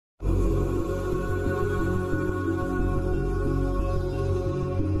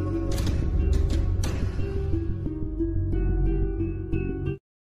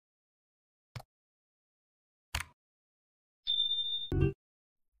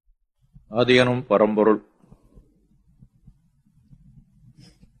ஆதியனும் பரம்பொருள்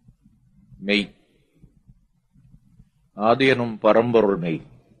மெய். ஆதியனும் பரம்பொருள் மெய்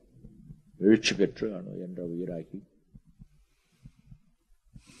எழுச்சி பெற்று அணு என்ற உயிராகி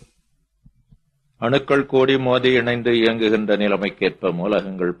அணுக்கள் கோடி மோதி இணைந்து இயங்குகின்ற நிலைமைக்கேற்ப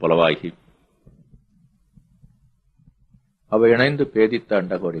மூலகங்கள் பலவாகி அவை இணைந்து பேதித்த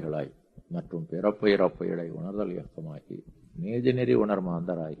அண்டகோடிகளாய் மற்றும் பிறப்பு இறப்பு இடை உணர்தல் இயக்கமாகி நீதிநெறி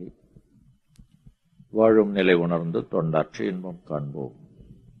உணர்மாந்தராகி வாழும் நிலை உணர்ந்து தொண்டாற்றி இன்பம் காண்போம்.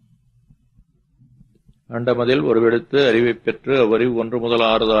 அண்டமதில் ஒருவெடுத்து அறிவைப் பெற்று அவ்வறிவு ஒன்று முதல்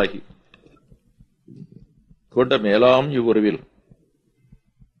ஆறுதாகி கொண்ட மேலாம் இவ்வுருவில்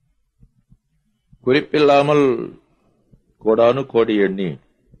குறிப்பில்லாமல் கோடானு கோடி எண்ணி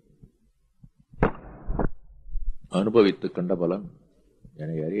அனுபவித்து கண்ட பலன்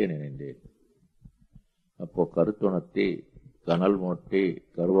என்னை அறிய நினைந்தேன். அப்போ கருத்துணர்த்தி கனல் மோட்டி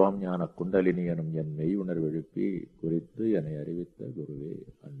கருவாம் ஞான குண்டலினி எனும் என் மெய் உணர்வெழுப்பி குறித்து என்னை அறிவித்த குருவே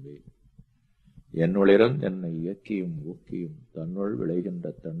அன்பே, என்னுளிரம் என்னை இயக்கியும் ஊக்கியும் தன்னுள்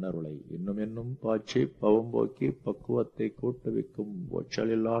விளைகின்ற தன்னருளை இன்னும் இன்னும் பாய்ச்சி பவம்போக்கி பக்குவத்தை கூட்டுவிக்கும்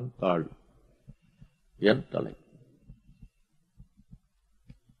ஒச்சலில்லான் தாழ் என் தலை.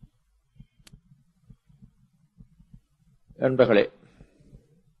 என்பர்களே,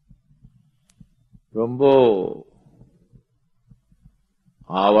 ரொம்ப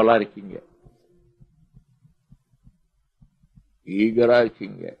ஆவலா இருக்கீங்க, ஈகரா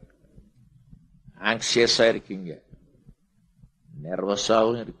இருக்கீங்க, ஆங்ஷியஸா இருக்கீங்க,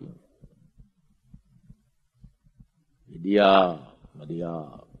 நர்வஸாவும் இருக்கீங்க. விதியா மதியா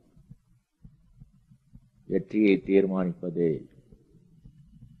வெற்றியை தீர்மானிப்பதே.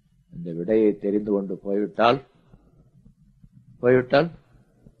 இந்த விடையை தெரிந்து கொண்டு போய்விட்டால்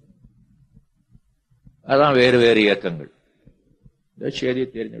அதான் வேறு வேறு இயக்கங்கள். இந்த செய்தியை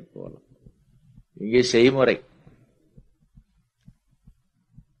தெரிஞ்சுட்டு போகலாம். இங்கே செய்முறை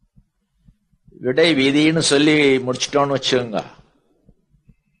விடை விதின்னு சொல்லி முடிச்சிட்டோன்னு வச்சுங்க,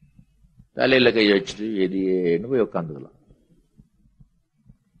 தலையில கை வச்சுட்டு விதியேன்னு போய் உட்காந்துக்கலாம்.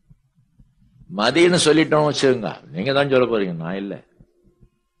 மதின்னு சொல்லிட்டோம் வச்சுங்க, நீங்க தான் சொல்ல போறீங்க, நான் இல்ல.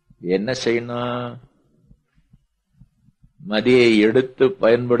 என்ன செய்யணும்? மதியை எடுத்து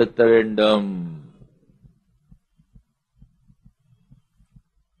பயன்படுத்த வேண்டும்.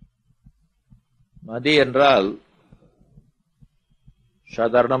 மதி என்றால்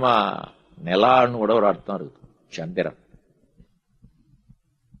சாதாரணமா நிலான்னு கூட ஒரு அர்த்தம் இருக்கு, சந்திரன்.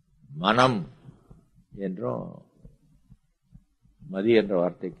 மனம் என்றும் மதி என்ற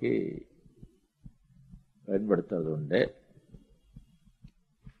வார்த்தைக்கு பயன்படுத்துவது உண்டு.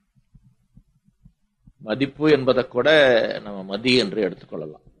 மதிப்பு என்பதை கூட நம்ம மதி என்று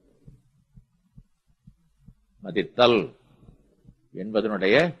எடுத்துக்கொள்ளலாம். மதித்தல்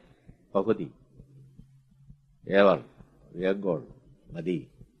என்பதனுடைய பகுதி ஏவல், வேங்கோள், மதி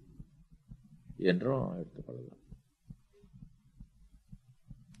என்றும் எடுத்துக்கொள்ளலாம்.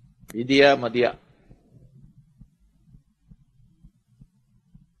 விதியா மதியா?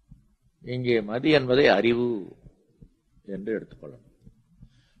 இங்கே மதி என்பதை அறிவு என்று எடுத்துக்கொள்ளணும்.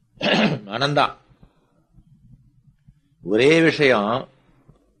 மனம்தான். ஒரே விஷயம்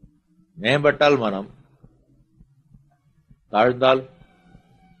மேம்பட்டால் மனம், தாழ்ந்தால்,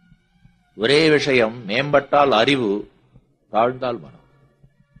 ஒரே விஷயம் மேம்பட்டால் அறிவு, தாழ்ந்தால் மனம்.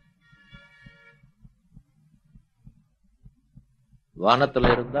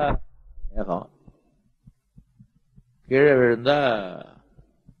 வானத்துல இருந்தா மேகம், கீழே விழுந்தா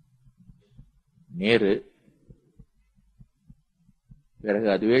நீரு, பிறகு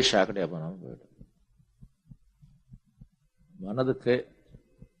அதுவே சாக்கடையா போனாலும் போயிடும். மனதுக்கு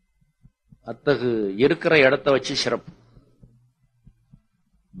அத்தகு இருக்கிற இடத்த வச்சு சிறப்பு.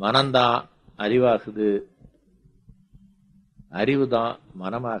 மனம்தான் அறிவாகுது, அறிவுதான்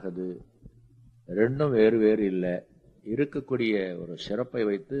மனமாகுது. ரெண்டும் வேறு வேறு இல்லை. இருக்கக்கூடிய ஒரு சிறப்பை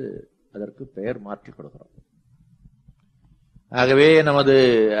வைத்து அதற்கு பெயர் மாற்றி கொடுக்கிறோம். ஆகவே நமது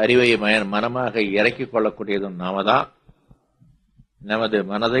அறிவை மனமாக இறக்கிக் கொள்ளக்கூடியதும் நாம தான். நமது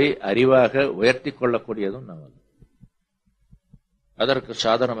மனதை அறிவாக உயர்த்தி கொள்ளக்கூடியதும் நமது. அதற்கு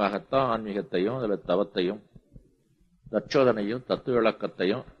சாதனமாகத்தான் ஆன்மீகத்தையும் அதில் தவத்தையும் தற்சோதனையும் தத்துவ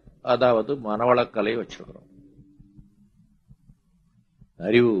விளக்கத்தையும், அதாவது மனவளக்கலை வச்சிருக்கிறோம்.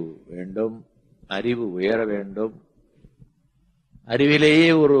 அறிவு வேண்டும், அறிவு உயர வேண்டும். அறிவிலேயே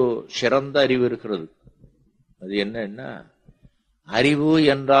ஒரு சிறந்த அறிவு இருக்கிறது. அது என்னன்னா, அறிவு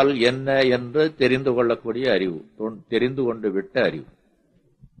என்றால் என்ன என்று தெரிந்து கொள்ளக்கூடிய அறிவு, தெரிந்து கொண்டு விட்ட அறிவு.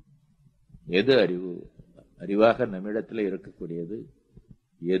 எது அறிவு? அறிவாக நம்மிடத்தில் இருக்கக்கூடியது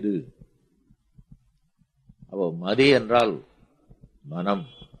எது? அவ மதி என்றால் மனம்,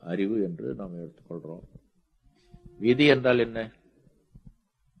 அறிவு என்று நாம் எடுத்துக்கொள்றோம். விதி என்றால் என்ன?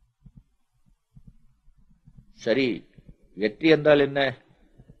 சரி, வெற்றி என்றால் என்ன?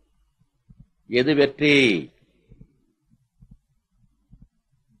 எது வெற்றி?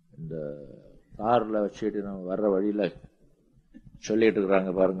 இந்த கார்ல வச்சுட்டு நம்ம வர்ற வழியில சொல்லிட்டு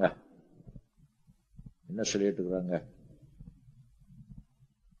இருக்கிறாங்க பாருங்க. என்ன சொல்லிட்டு இருக்கிறாங்க?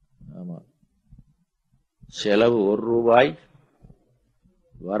 ஆமா, செலவு 1 ரூபாய்,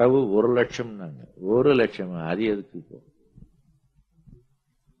 வரவு 1 லட்சம். 1 லட்சம் அது எதுக்கு? இப்போ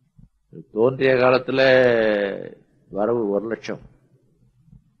தோன்றிய காலத்துல வரவு 1 லட்சம்,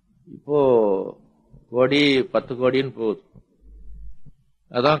 இப்போ கோடி 10 கோடின்னு போகுது.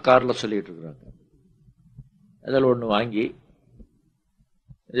 அதான் கார்ல சொல்லிட்டு இருக்கிறாங்க. அதில் ஒண்ணு வாங்கி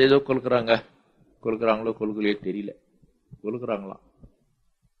ஏதோ கொலுக்குறாங்களோ கொலுக்கலையோ தெரியல, கொலுக்குறாங்களாம்.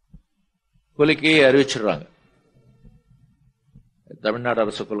 கொலுக்கி அறிவிச்சிடுறாங்க. தமிழ்நாடு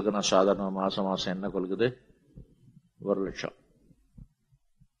அரசு கொலுக்குனா சாதாரண மாசம் என்ன கொலுக்குது? 1 லட்சம்.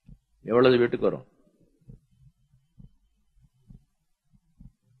 எவ்வளவு வீட்டுக்கு வரும்?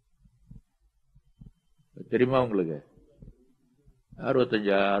 தெரியுமா உங்களுக்கு?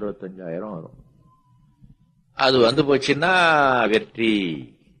 65,000 வரும். அது வந்து போச்சுன்னா வெற்றி.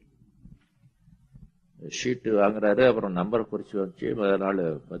 ஷீட்டு வாங்குறாரு, அப்புறம் நம்பர் குறிச்சு வச்சு முதல் நாள்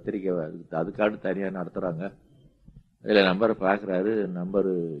பத்திரிக்கை அதுக்காண்டு தனியா நடத்துறாங்க. அதுல நம்பரை பாக்குறாரு,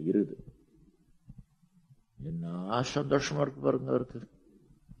 நம்பரு இருக்குது. என்ன சந்தோஷமா இருக்கு பாருங்க அவருக்கு.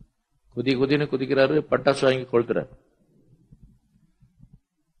 குதின்னு குதிக்கிறாரு, பட்டாசு வாங்கி கொளுத்துறாரு.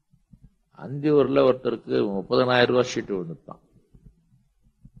 அந்தியூர்ல ஒருத்தருக்கு 30,000 ரூபாய் ஷீட்டு விழுந்துட்டான்.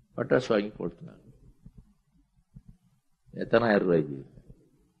 பட்டாசு வாங்கி கொளுத்துனாங்க. எத்தனை 1000 ரூபாய்க்கு?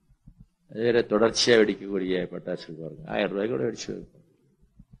 அதே தொடர்ச்சியா வெடிக்கக்கூடிய பட்டாசு பாருங்க, 1000 ரூபாய்க்கு கூட வெடிச்சு.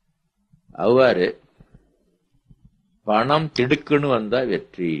 அவ்வாறு பணம் திடுக்குன்னு வந்தா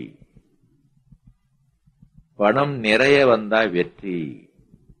வெற்றி, பணம் நிறைய வந்தா வெற்றி.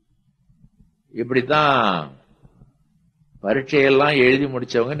 இப்படித்தான் பரீட்சையெல்லாம் எழுதி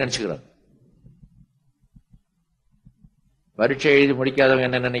முடிச்சவங்க நினைச்சுக்கிறாங்க. பரீட்சை எழுதி முடிக்காதவங்க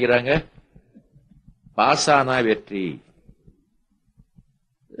என்ன நினைக்கிறாங்க? பாஸ் ஆனா வெற்றி,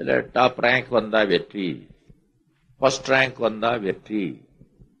 இதுல டாப் ரேங்க் வந்தா வெற்றி, ஃபர்ஸ்ட் ரேங்க் வந்தா வெற்றி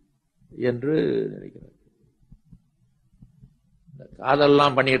என்று நினைக்கிறாங்க.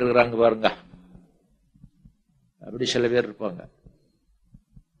 காதெல்லாம் பண்ணிட்டு இருக்கிறாங்க பாருங்க, அப்படி சில பேர் இருப்பாங்க.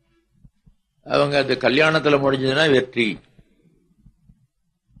 அவங்க அது கல்யாணத்துல முடிஞ்சதுன்னா வெற்றி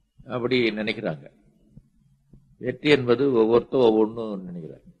அப்படி நினைக்கிறாங்க. வெற்றி என்பது ஒவ்வொருத்தரும் ஒவ்வொன்றும்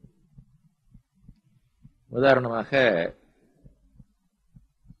நினைக்கிறாங்க. உதாரணமாக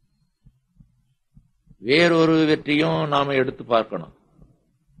வேறொரு வெற்றியும் நாம எடுத்து பார்க்கணும்.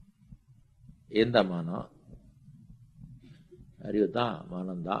 எந்த மானம்? அறிவுதான்,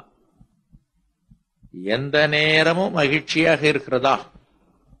 மானம்தான். எந்த நேரமும் மகிழ்ச்சியாக இருக்கிறதா?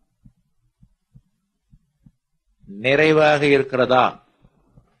 நிறைவாக இருக்கிறதா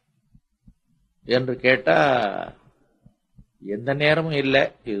என்று கேட்டா எந்த நேரமும் இல்லை,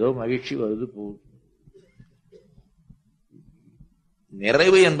 ஏதோ மகிழ்ச்சி வருது போகுது.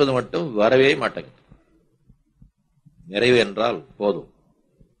 நிறைவு என்பது மட்டும் வரவே மாட்டேங்குது. நிறைவு என்றால் போதும்,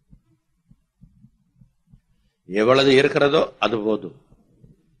 எவ்வளவு இருக்கிறதோ அது போதும்,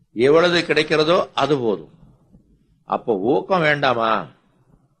 எவ்வளவு கிடைக்கிறதோ அது போதும். அப்போ ஊக்கம் வேண்டாமா?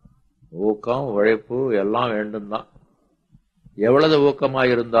 ஊக்கம், உழைப்பு எல்லாம் வேண்டும் தான். எவ்வளவு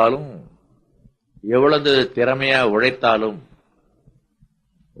ஊக்கமாயிருந்தாலும், எவ்வளவு திறமையா உழைத்தாலும்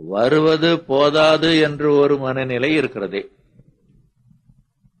வருவது போதாது என்று ஒரு மனநிலை இருக்கிறதே.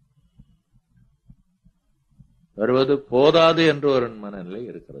 வருவது போதாது என்று ஒரு மனநிலை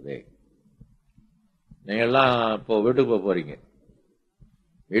இருக்கிறதே. நீங்க எல்லாம் இப்போ வீட்டுக்கு போறீங்க.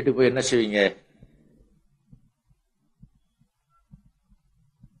 வீட்டுக்கு போய் என்ன செய்வீங்க?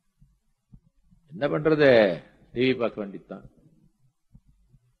 என்ன பண்றது? டிவி பார்க்க வேண்டியதுதான்.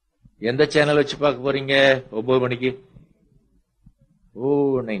 எந்த சேனல் வச்சு பார்க்க போறீங்க? 9 மணிக்கு. ஓ,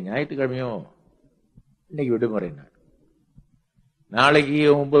 இன்னைக்கு ஞாயிற்றுக்கிழமையோ, இன்னைக்கு விடுமுறை நாள். நாளைக்கு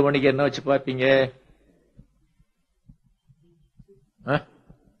 9 மணிக்கு என்ன வச்சு பார்ப்பீங்க?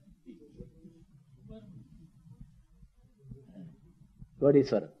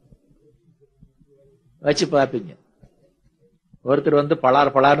 கோடீஸ்வரன் வச்சு பார்ப்பீங்க. ஒருத்தர் வந்து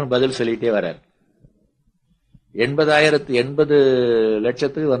பலார்னு பதில் சொல்லிட்டே வர்றார். 80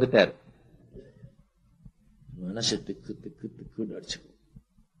 லட்சத்துக்கு வந்துட்டார். மனசு திக்கு அடிச்சுக்கும்.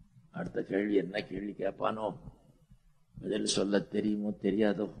 அடுத்த கேள்வி என்ன கேள்வி கேட்பானோ, பதில் சொல்ல தெரியுமோ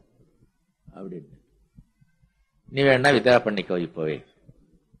தெரியாதோ அப்படின்னு. நீ வேணா வித்ரா பண்ணிக்கோ, இப்பவே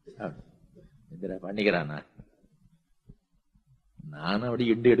வித்ரா பண்ணிக்கிறானா? நானும் அப்படி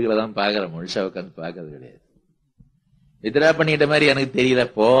இண்டு எடுக்கலதான் பாக்குறேன், முழுசா உட்காந்து பாக்குறது கிடையாது. வித்ரா பண்ணிட்ட மாதிரி எனக்கு தெரியல.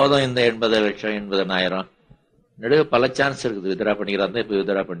 போதும் இந்த 80,00,000 80,000 நடுவே பல சான்ஸ் இருக்குது. வித்ரா பண்ணிக்கிறான், இப்ப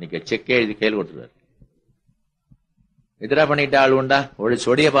வித்ரா பண்ணிக்க செக்கே எழுதி கையில் கொடுத்துருவாரு. வித்ரா பண்ணிட்ட ஆள் உண்டா? ஒரு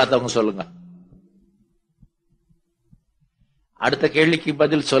சொடிய பார்த்தவங்க சொல்லுங்க. அடுத்த கேள்விக்கு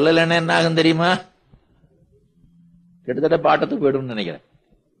பதில் சொல்லலன்னு என்ன ஆகும் தெரியுமா? கிட்டத்தட்ட பாட்டத்துக்கு போயிடும் நினைக்கிறேன்.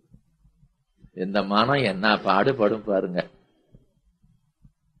 இந்த மனம் என்ன பாடுபடும் பாருங்க.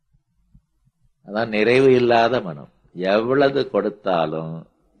 அதான் நிறைவு இல்லாத மனம். எவ்வளவு கொடுத்தாலும்,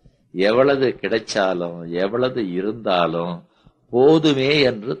 எவ்வளவு கிடைச்சாலும், எவ்வளவு இருந்தாலும் போதுமே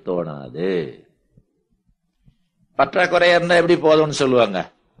என்று தோணாது. பற்றாக்குறையா இருந்தா எப்படி போதும்னு சொல்லுவாங்க?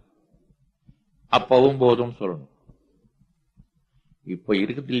 அப்பவும் போதும் சொல்லணும். இப்ப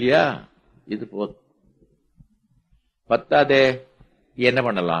இருக்குது இல்லையா, இது போதும். பத்தாதே, என்ன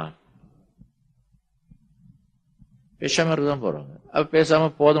பண்ணலாம்? பேசாம இருக்குதான் போறாங்க. அப்ப பேசாம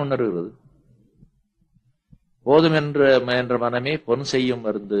போதும் இருக்கிறது. போதும் என்ற மனமே பொன் செய்யும்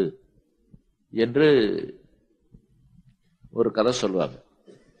மருந்து என்று ஒரு கதை சொல்லுவாங்க.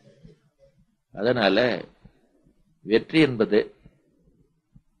 அதனால வெற்றி என்பது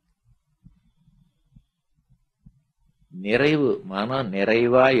நிறைவு, மன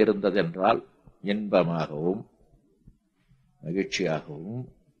நிறைவா இருந்ததென்றால் இன்பமாகவும் மகிழ்ச்சியாகவும்,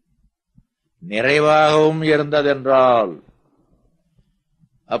 நிறைவாகவும் இருந்ததென்றால்,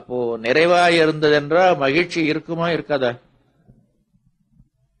 அப்போ நிறைவா இருந்ததென்றால் மகிழ்ச்சி இருக்குமா இருக்காதா?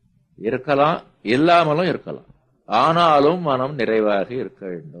 இருக்கலாம், இல்லாமலும் இருக்கலாம். ஆனாலும் மனம் நிறைவாக இருக்க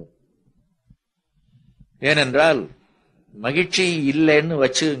வேண்டும். ஏனென்றால் மகிழ்ச்சி இல்லைன்னு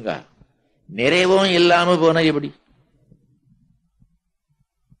வச்சுங்க, நிறைவும் இல்லாம போன எப்படி?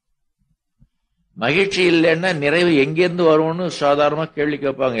 மகிழ்ச்சி இல்லைன்னா நிறைவு எங்கிருந்து வரும்னு சாதாரணமா கேள்வி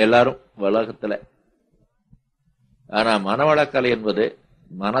கேட்பாங்க எல்லாரும் உலகத்துல. ஆனா மனவளக்கலை என்பது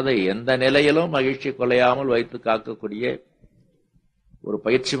மனதை எந்த நிலையிலும் மகிழ்ச்சி கொள்ளையாமல் வைத்து காக்கக்கூடிய ஒரு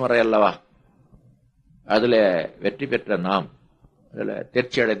பயிற்சி முறை அல்லவா? அதுல வெற்றி பெற்ற நாம், அதுல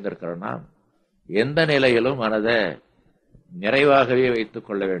தேர்ச்சி அடைந்திருக்கிற நாம் எந்த நிலையிலும் மனதை நிறைவாகவே வைத்துக்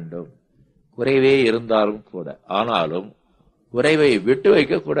கொள்ள வேண்டும். குறைவே இருந்தாலும் கூட, ஆனாலும் குறைவை விட்டு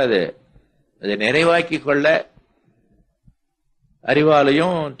வைக்க கூடாது. அதை நிறைவாக்கி கொள்ள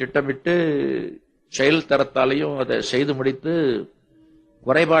அறிவாலையும் திட்டமிட்டு செயல் தரத்தாலையும் அதை செய்து முடித்து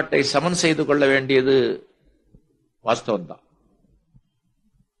குறைபாட்டை சமன் செய்து கொள்ள வேண்டியது வாஸ்தவம்தான்.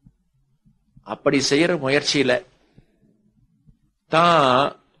 அப்படி செய்யற முயற்சியில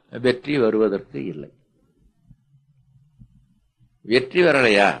தான் வெற்றி வருவதற்கு இல்லை. வெற்றி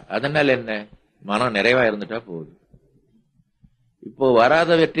வரலையா, அதனால என்ன? மனம் நிறைவா இருந்துட்டா போகுது. இப்போ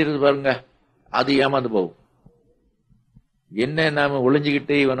வராத வெற்றி இருக்கு பாருங்க, அது ஏமாந்து போகும். என்ன நாம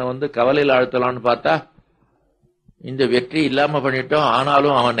ஒளிஞ்சுக்கிட்டு இவனை கவலையில் ஆழ்த்தலான்னு பார்த்தா இந்த வெற்றி இல்லாம பண்ணிட்டோம்,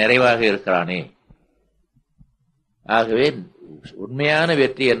 ஆனாலும் அவன் நிறைவாக இருக்கிறானே. ஆகவே உண்மையான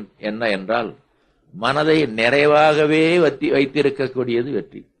வெற்றி என்ன என்றால் மனதை நிறைவாகவே வைத்திருக்கக்கூடியது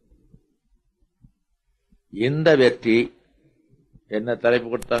வெற்றி. இந்த வெற்றி என்ன தலைப்பு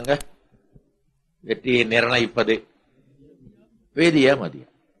கொடுத்தாங்க? வெற்றியை நிர்ணயிப்பது வேதியா மதியா.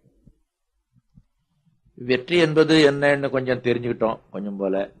 வெற்றி என்பது என்னன்னு கொஞ்சம் தெரிஞ்சுக்கிட்டோம், கொஞ்சம்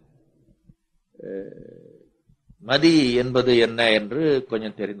போல. மதி என்பது என்ன என்று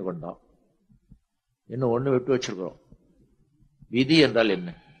கொஞ்சம் தெரிந்து கொண்டோம். இன்னும் ஒண்ணு விட்டு வச்சிருக்கிறோம். விதி என்றால் என்ன?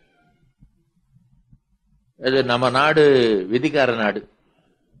 அது நம்ம நாடு விதிக்கார நாடு.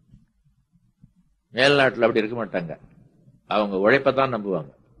 மேல் நாட்டில் அப்படி இருக்க மாட்டாங்க. அவங்க உழைப்பத்தான்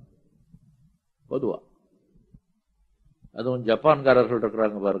நம்புவாங்க பொதுவா. அதுவும் ஜப்பான்காரர்கள்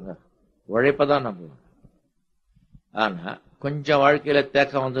இருக்கிறாங்க பாருங்க, உழைப்பதான் நம்புவாங்க. ஆனா கொஞ்சம் வாழ்க்கையில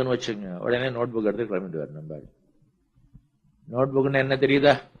தேக்கம் வந்துன்னு வச்சுங்க, உடனே நோட் புக் எடுத்து கிளம்பிடுவார். நம்ம நோட் புக்னு என்ன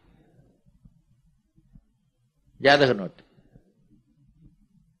தெரியுதா? ஜாதக நோட்டு.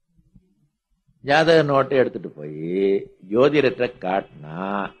 ஜாதக நோட்டை எடுத்துட்டு போய் ஜோதிடத்தை காட்டினா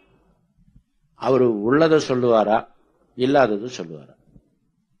அவரு உள்ளதை சொல்லுவாரா இல்லாதது சொல்லுவாரா?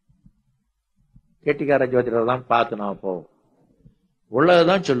 கேட்டிக்கார ஜோதிடர் தான் பார்த்து நான் போவோம்.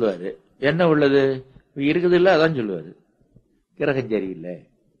 உள்ளதுதான் சொல்லுவாரு. என்ன உள்ளது இருக்குது இல்ல அதான் சொல்லுவாரு. கிரகம் சரியில்லை,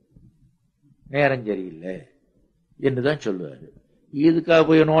 நேரம் சரியில்லை என்றுதான் சொல்லுவாரு. இதுக்காக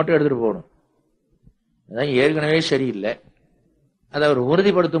போய் நோட்டை எடுத்துட்டு போகணும். அதான் ஏற்கனவே சரியில்லை. அதை அவர்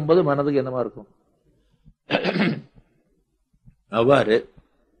உறுதிப்படுத்தும் போது மனதுக்கு என்னமா இருக்கும்? அவ்வாறு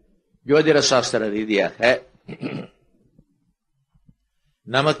ஜோதிட சாஸ்திர ரீதியாக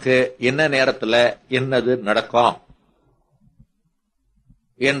நமக்கு என்ன நேரத்துல என்னது நடக்கும்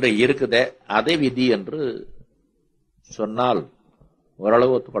என்று இருக்குதே, அதை விதி என்று சொன்னால்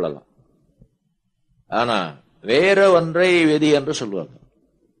ஓரளவு ஒத்துக்கொள்ளலாம். ஆனா வேற ஒன்றை விதி என்று சொல்லுவாங்க.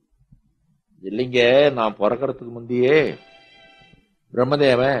 இல்லைங்க, நான் பிறக்கிறதுக்கு முந்தையே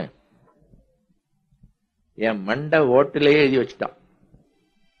பிரம்மதேவன் என் மண்டை ஓட்டிலேயே எழுதி வச்சுட்டான்.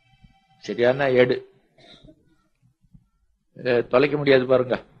 சரியான ஏடு, தொலைக்க முடியாது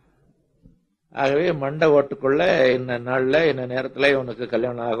பாருங்க. ஆகவே மண்டை ஓட்டுக்குள்ள என்ன நாள்ல என்ன நேரத்துல இவனுக்கு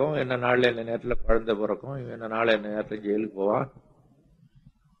கல்யாணம் ஆகும், என்ன நாள்ல என்ன நேரத்துல குழந்தை பிறக்கும், என்ன நாள் என்ன நேரத்துல ஜெயிலுக்கு போவான்,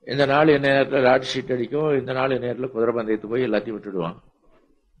 இந்த நாள் என்ன நேரத்துல லாட் ஷீட் அடிக்கும், இந்த நாள் என்ன நேரத்துல குதிரை பந்தயத்து போய் எல்லாத்தையும் விட்டுடுவான்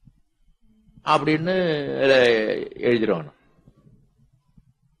அப்படின்னு எழுதிடுவான்.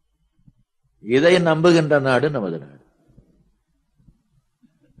 இதை நம்புகின்ற நாடு நமது நாடு.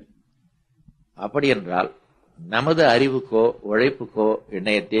 அப்படி என்றால் நமது அறிவுக்கோ உழைப்புக்கோ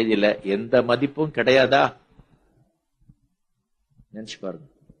இன்றைய தேதியில எந்த மதிப்பும் கிடையாதா? நினைச்சு பாருங்க.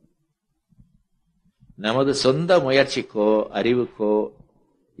 நமது சொந்த முயற்சிக்கோ அறிவுக்கோ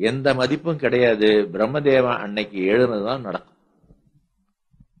எந்த மதிப்பும் கிடையாது. பிரம்மதேவன் அன்னைக்கு எழுதுனதுதான் நடக்கும்.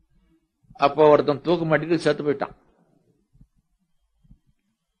 அப்போ ஒருத்தன் தூக்கு மாட்டிட்டு செத்து போயிட்டான்.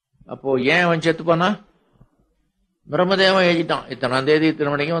 அப்போ ஏன் அவன் செத்து போனா? பிரம்மதேவன் எழுதிட்டான், இத்தனாம் தேதி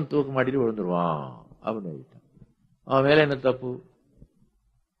இத்தனை மணிக்கு அவன் தூக்கு மாட்டிட்டு விழுந்துருவான் அப்படின்னு எழுதிட்டான். அவன் மேல என்ன தப்பு?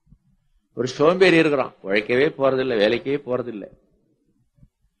 ஒரு சோம்பேறி இருக்கிறான், உழைக்கவே போறதில்லை, வேலைக்கே போறதில்லை,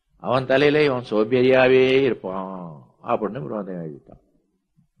 அவன் தலையில இவன் சோம்பேறியாவே இருப்பான் அப்படின்னு பிரம்மதேவன் எழுதிட்டான்.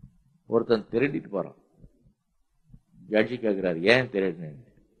 ஒருத்தன் திருடிட்டு போறான், ஜட்ஜி கேட்கிறாரு ஏன் திருடினேன்?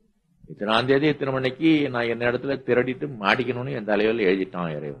 இத்தனாம் தேதி இத்தனை மணிக்கு நான் என்ன இடத்துல திருடிட்டு மாட்டிக்கணும்னு என் தலைவரில்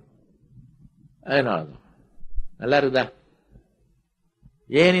எழுதிட்டான் இறைவன். அதனாலதான். நல்லா இருக்குதா?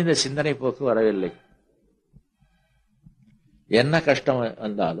 ஏன் இந்த சிந்தனை போக்கு வரவில்லை? என்ன கஷ்டம்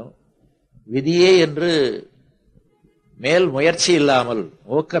வந்தாலும் விதியே என்று மேல் முயற்சி இல்லாமல்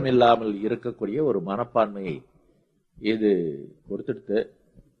ஊக்கம் இல்லாமல் இருக்கக்கூடிய ஒரு மனப்பான்மையை இது கொடுத்துட்டு,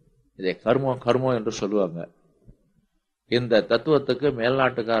 இதை கர்மம் கர்மம் என்று சொல்லுவாங்க. இந்த தத்துவத்துக்கு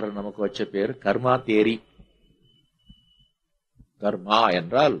மேல்நாட்டுக்காரர் நமக்கு வச்ச பேர் கர்மா தேரி. கர்மா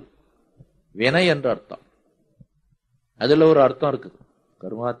என்றால் வினை என்ற அர்த்தம். அதுல ஒரு அர்த்தம் இருக்கு.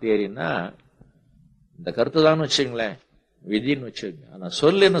 கர்மா தேரின்னா இந்த கருத்து தான் வச்சுங்களேன், விதின்னு வச்சுங்க. ஆனா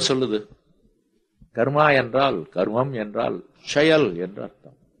சொல் என்ன சொல்லுது? கர்மா என்றால் கர்மம் என்றால் செயல் என்ற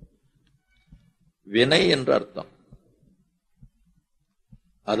அர்த்தம், வினை என்ற அர்த்தம்.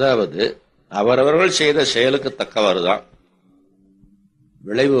 அதாவது அவரவர்கள் செய்த செயலுக்கு தக்கவாறுதான்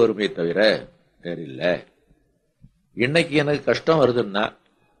விளைவு வருமே தவிர வேறில்லை. இன்னைக்கு எனக்கு கஷ்டம் வருதுன்னா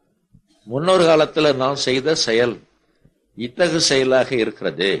முன்னொரு காலத்துல நான் செய்த செயல் இத்தகு செயலாக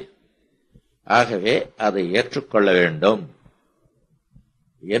இருக்கிறது, ஆகவே அதை ஏற்றுக்கொள்ள வேண்டும்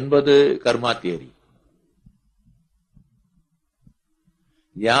என்பது கர்மா தியரி.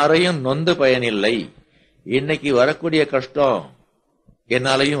 யாரையும் நொந்து பயனில்லை, இன்னைக்கு வரக்கூடிய கஷ்டம்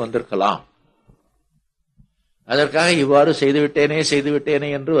என்னாலையும் வந்திருக்கலாம், அதற்காக இவ்வாறு செய்துவிட்டேனே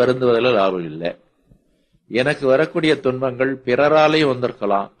என்று வருந்துவதில் லாபம் இல்லை. எனக்கு வரக்கூடிய துன்பங்கள் பிறராலையும்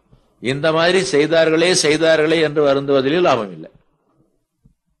வந்திருக்கலாம், இந்த மாதிரி செய்தார்களே என்று வருந்துவதில் லாபம் இல்லை.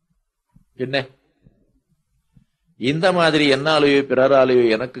 என்ன இந்த மாதிரி என்னாலேயோ பிறராலேயோ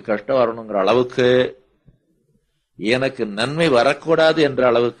எனக்கு கஷ்டம் வரணுங்கிற அளவுக்கு, எனக்கு நன்மை வரக்கூடாது என்ற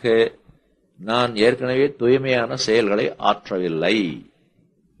அளவுக்கு நான் ஏற்கனவே தூய்மையான செயல்களை ஆற்றவில்லை.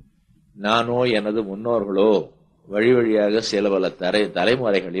 நானோ எனது முன்னோர்களோ வழி வழியாக சில பல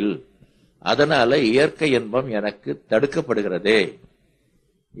தலைமுறைகளில் அதனால இயற்கை இன்பம் எனக்கு தடுக்கப்படுகிறது,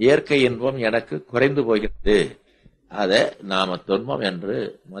 இயற்கை இன்பம் எனக்கு குறைந்து போகிறது, அதை நாம துன்பம் என்று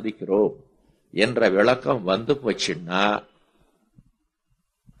மதிக்கிறோம் என்ற விளக்கம் வந்து போச்சுன்னா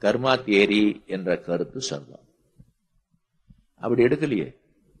கர்மா தியரி என்ற கருத்து சொந்தம். அப்படி எடுக்கலையே.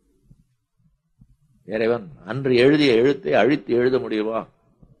 இறைவன் அன்று எழுதிய எழுத்தை அழித்து எழுத முடியுமா?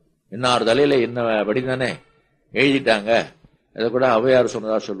 இன்னார் தலையில இன்னபடி தானே எழுதிட்டாங்க. அதை கூட ஔவையார்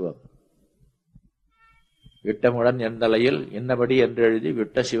சொன்னதா சொல்லுவாங்க. விட்டமுடன் என் தலையில் இன்னபடி என்று எழுதி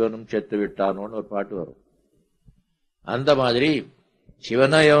விட்ட சிவனும் செத்து விட்டானோன்னு ஒரு பாட்டு வரும். அந்த மாதிரி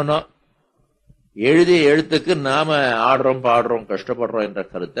சிவனோ எவனோ எழுதிய எழுத்துக்கு நாம ஆடுறோம் பாடுறோம் கஷ்டப்படுறோம் என்ற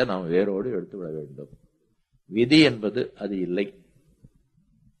கருத்தை நாம் வேரோடு எடுத்துவிட வேண்டும். விதி என்பது அது இல்லை,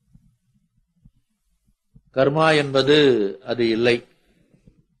 கர்மா என்பது அது இல்லை.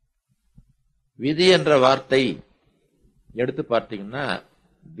 விதி என்ற வார்த்தை எடுத்து பார்த்தீங்கன்னா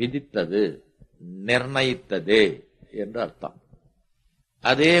விதித்தது, நிர்ணயித்தது என்று அர்த்தம்.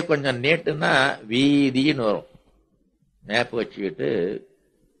 அதே கொஞ்சம் நீட்டுன்னா வீதின்னு வரும். மேப் வச்சுக்கிட்டு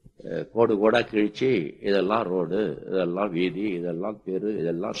கோடு கோடா கிழிச்சு இதெல்லாம் ரோடு, இதெல்லாம் வீதி, இதெல்லாம் தெரு,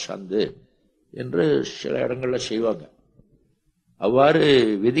 இதெல்லாம் சந்து என்று சில இடங்கள்ல செய்வாங்க. அவ்வாறு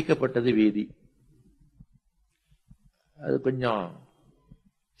விதிக்கப்பட்டது வீதி. அது கொஞ்சம்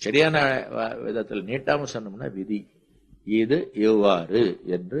சரியான விதத்தில் நீட்டாம சொன்னோம்னா விதி. இது இவ்வாறு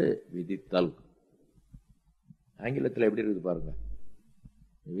என்று விதித்தல். ஆங்கிலத்தில் எப்படி இருக்குது பாருங்க.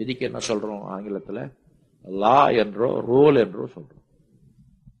 விதிக்கு என்ன சொல்றோம்? ஆங்கிலத்தில் லா என்றோ ரூல் என்றோ சொல்றோம்.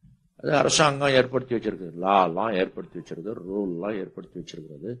 அது அரசாங்கம் ஏற்படுத்தி வச்சிருக்கிறது. லாலாம் ஏற்படுத்தி வச்சிருக்கிறது, ரூல்லாம் ஏற்படுத்தி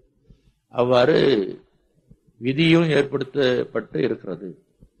வச்சிருக்கிறது. அவ்வாறு விதியும் ஏற்படுத்தப்பட்டு இருக்கிறது.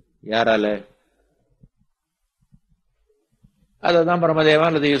 யாரால? அததான் பிரம்மதேவா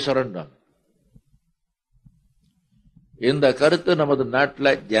அல்லது ஈஸ்வரன். இந்த கருத்து நமது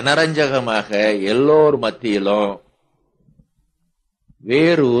நாட்டில் ஜனரஞ்சகமாக எல்லோர் மத்தியிலும்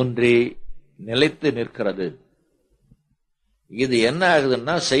வேறு ஊன்றி நிலைத்து நிற்கிறது. இது என்ன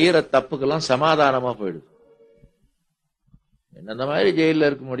ஆகுதுன்னா, செய்யற தப்புக்கெல்லாம் சமாதானமா போயிடுது. என்ன இந்த மாதிரி ஜெயில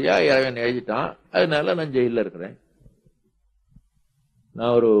இருக்க முடியா, இறைவன் எழுதிட்டான், அதனால நான் ஜெயில இருக்கிறேன்.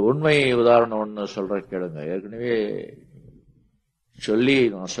 நான் ஒரு உண்மை உதாரணம் ஒண்ணு சொல்றேன் கேளுங்க. ஏற்கனவே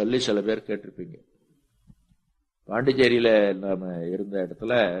நான் சொல்லி சில பேர் கேட்டிருப்பீங்க. பாண்டிச்சேரியில நாம இருந்த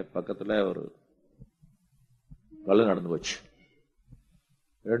இடத்துல பக்கத்துல ஒரு கொலை நடந்து போச்சு.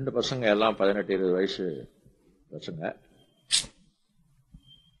 2 பசங்க, எல்லாம் 18-20 வயசு பசங்க.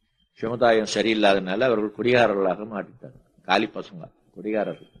 சமுதாயம் சரியில்லாதனால அவர்கள் குடிகாரர்களாக மாட்டிட்டாங்க. காலி பசங்க,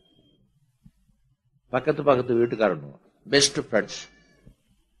 குடிகாரர்கள். பக்கத்து வீட்டுக்காரனும் பெஸ்ட் ஃப்ரெண்ட்ஸ்.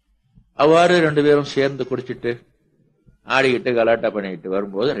 அவ்வாறு 2 பேரும் சேர்ந்து குடிச்சிட்டு ஆடிக்கிட்டு கலாட்டா பண்ணிக்கிட்டு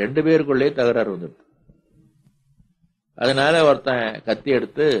வரும்போது 2 பேருக்குள்ளே தகராறு வந்துட்டு. அதனால ஒருத்தன் கத்தி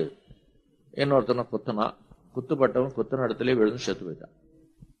எடுத்து இன்னொருத்தனை குத்தினான். குத்துப்பட்டவன் குத்தின இடத்துல விழுந்து செத்து போயிட்டான்.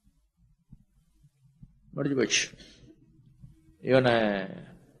 முடிஞ்சு போச்சு. இவனை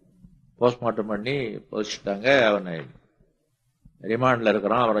போஸ்ட்மார்ட்டம் பண்ணி புதைச்சிட்டாங்க. அவனை ரிமாண்ட்ல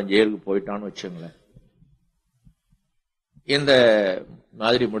இருக்கிறான். அவன் ஜெயிலுக்கு போயிட்டான்னு வச்சுங்களேன். இந்த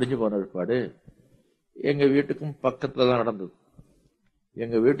மாதிரி முடிஞ்சு போன பிற்பாடு எங்க வீட்டுக்கும் பக்கத்துல தான் நடந்தது.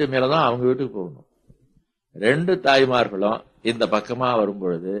 எங்க வீட்டு மேலதான் அவங்க வீட்டுக்கு போகணும். 2 தாய்மார்களும் இந்த பக்கமா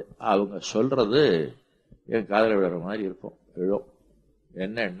வரும்பொழுது அவங்க சொல்றது என் காதல விழுற மாதிரி இருக்கும். விழும்.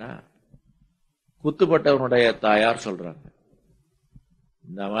 என்னன்னா, குத்துப்பட்டவனுடைய தாயார் சொல்றாங்க,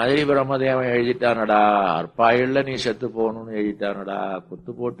 இந்த மாதிரி பிரம்மதேவன் எழுதிட்டானடா, அற்பாயில்ல நீ செத்து போகணும்னு எழுதிட்டானடா,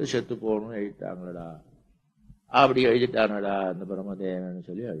 குத்து போட்டு செத்து போகணும்னு எழுதிட்டாங்களடா, அப்படி எழுதிட்டானடா இந்த பிரம்மதேவன்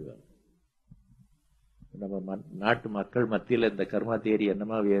சொல்லி அழுவாங்க. நம்ம நாட்டு மக்கள் மத்தியில் இந்த கர்மா தேரி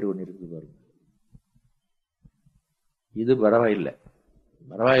என்னமா வேறு ஒன்று இருக்குது பாருங்க. இது பரவாயில்லை.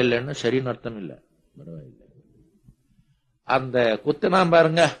 பரவாயில்லைன்னு சரின்னு அர்த்தம் இல்லை. பரவாயில்லை. அந்த குத்துனாம்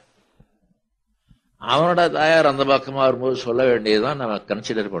பாருங்க, அவனோட தாயார் அந்த பக்கமா வரும்போது சொல்ல வேண்டியதுதான் நம்ம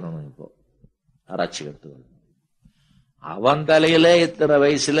கன்சிடர் பண்ணணும். இப்போ ஆராய்ச்சி கருத்து, அவன் தலையில இத்தனை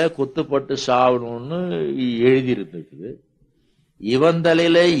வயசுல குத்துப்பட்டு சாவணும்னு எழுதி இருந்துருக்குது. இவன்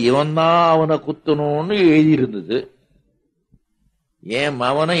தலையில இவன் தான் அவனை குத்தணும்னு எழுதி இருந்தது. ஏன்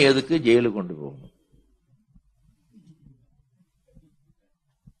மவனை எதுக்கு ஜெயிலுக்கு கொண்டு போகணும்?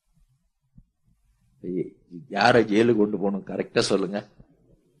 யார ஜெயிலுக்கு கொண்டு போகணும் கரெக்டா சொல்லுங்க.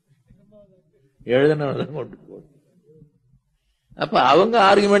 எழுதினவன் கொண்டு போகணும். அப்ப அவங்க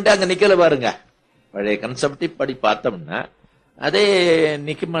ஆர்குமெண்ட் அங்க நிக்கல பாருங்க. பழைய கன்செப்ட் படி பார்த்தோம்னா அதே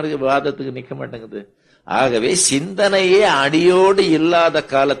நிக்க மாட்டேங்குது, வாதத்துக்கு நிக்க மாட்டேங்குது. ஆகவே சிந்தனையே அடியோடு இல்லாத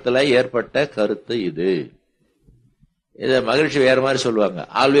காலத்துல ஏற்பட்ட கருத்து இது. இத மகிழ்ச்சி வேற மாதிரி சொல்லுவாங்க,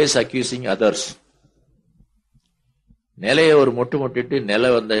 ஆல்வேஸ் அக்யூசிங் அதர்ஸ். நிலைய ஒரு மொட்டிட்டு நிலை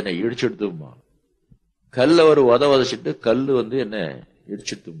என்ன இடிச்சுடுத்துமா, கல்ல ஒரு உதச்சிட்டு கல்லு என்ன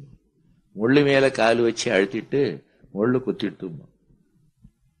இடிச்சுடுத்துமா, முள்ளு மேல காலு வச்சு அழுத்திட்டு முள்ளு குத்திடுத்துமா.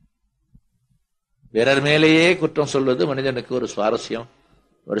 பிறர் மேலேயே குற்றம் சொல்வது மனிதனுக்கு ஒரு சுவாரஸ்யம்,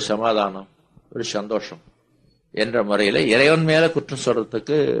 ஒரு சமாதானம், ஒரு சந்தோஷம் என்ற முறையில இறைவன் மேல குற்றம்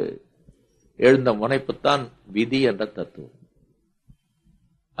சொல்றதுக்கு எழுந்த முனைப்புத்தான் விதி என்ற தத்துவம்.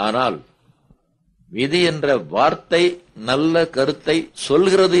 ஆனால் விதி என்ற வார்த்தை நல்ல கருத்தை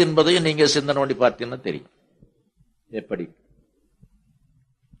சொல்கிறது என்பதையும் நீங்க சிந்தனை பண்ணி பார்த்தீங்கன்னா தெரியும். எப்படி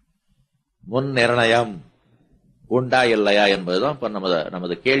முன் நிர்ணயம் உண்டா இல்லையா என்பதுதான் இப்ப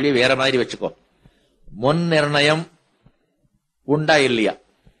நமது கேள்வி. வேற மாதிரி வச்சுக்கோ, முன் நிர்ணயம் உண்டா இல்லையா,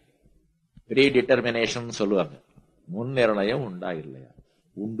 ப்ரீ டிட்டர்மினேஷன் சொல்லுவாங்க. முன் நிர்ணயம் உண்டா இல்லையா?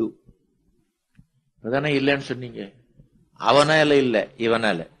 உண்டு. அதானே இல்லைன்னு சொன்னீங்க. அவனால இல்ல,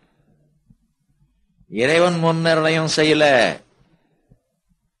 இவனால. இறைவன் முன் நிர்ணயம் செய்யல.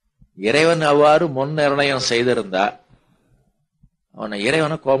 இறைவன் அவ்வாறு முன் நிர்ணயம் செய்திருந்தா அவனை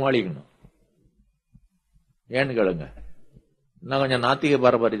இறைவனை கோமாளிக்கணும். ஏன்னு கேளுங்க. நான் கொஞ்சம் நாத்திக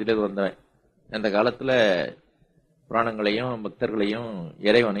பாரம்பரியத்திலே வந்தேன். அந்த காலத்துல புராணங்களையும் பக்தர்களையும்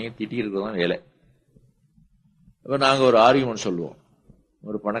இறைவனையும் திட்டிருக்கதான் வேலை. இப்ப நாங்க ஒரு ஆர்குமெண்ட் சொல்லுவோம்.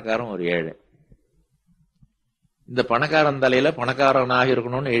 ஒரு பணக்காரன் ஒரு ஏழை, இந்த பணக்காரன் தலையில பணக்காரனாக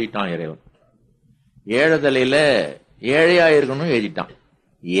இருக்கணும்னு எழுதிட்டான் இறைவன். ஏழை தலையில ஏழையா இருக்கணும்னு எழுதிட்டான்.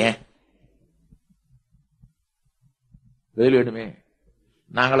 ஏன் பதில் வேணுமே.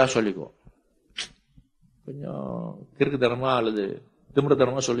 நாங்களா சொல்லிக்குவோம். கொஞ்சம் கிறுக்குத்தனமா அல்லது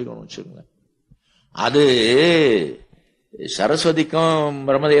திமிருத்தனமா சொல்லிக்கணும் வச்சுக்கோங்களேன். அது சரஸ்வதிக்கும்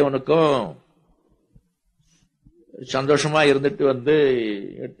பிரம்மதேவனுக்கும் சந்தோஷமா இருந்துட்டு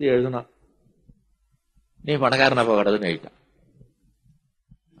எடுத்து எழுதுனான், நீ பணக்காரனா போகிறதுன்னு எழுதிட்டான்.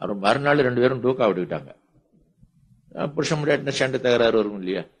 அப்புறம் மறுநாள் 2 பேரும் டூக்கா விட்டுக்கிட்டாங்க. புருஷன் முடியாட்டின சண்டை தகராறு வரும்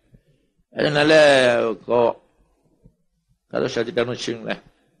இல்லையா, அதனால கோவம் கதை சாத்திட்டான்னு வச்சுங்களேன்.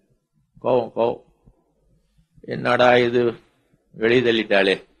 கோவம் என்னடா இது வெளியே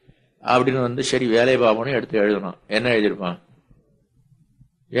தள்ளிட்டாளே அப்படின்னு சரி வேலையை பார்ப்போன்னு எடுத்து எழுதணும். என்ன எழுதிருப்பான்?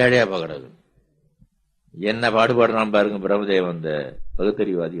 ஏழையா பார்க்கறது. என்ன பாடுபாடுறான் பாருங்க பிரம்மதேவன் அந்த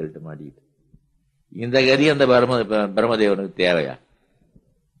பகுத்தறிவாதிகள்கிட்ட மாட்டிக்கிட்டு. இந்த கதி அந்த பிரம்மதேவனுக்கு தேவையா?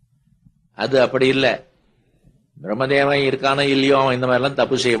 அது அப்படி இல்லை. பிரம்மதேவன் இருக்கானோ இல்லையோ அவன் இந்த மாதிரிலாம்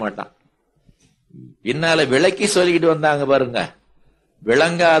தப்பு செய்ய மாட்டான். பின்னால விளக்கி சொல்லிக்கிட்டு வந்தாங்க பாருங்க.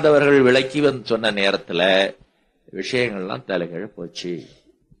 விளங்காதவர்கள் விளக்கி சொன்ன நேரத்துல விஷயங்கள்லாம் தலைகீழ போச்சு.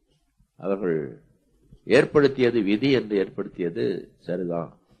 அவர்கள் ஏற்படுத்தியது விதி என்று ஏற்படுத்தியது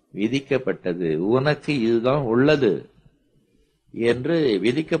சரிதான், விதிக்கப்பட்டது, உனக்கு இதுதான் உள்ளது என்று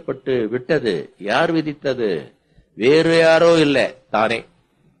விதிக்கப்பட்டு விட்டது. யார் விதித்தது? வேறு யாரோ இல்லை, தானே.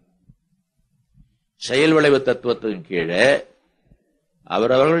 செயல் விளைவு தத்துவத்தின் கீழே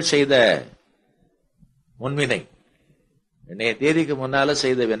அவரவர்கள் செய்த முன்வினை, இன்னைய தேதிக்கு முன்னால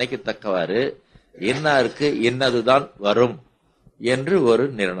செய்த வினைக்கு தக்கவாறு இன்னாருக்கு இன்னதுதான் வரும் என்று ஒரு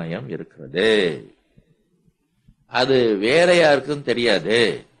நிர்ணயம் இருக்கிறது. அது வேற யாருக்கும் தெரியாது.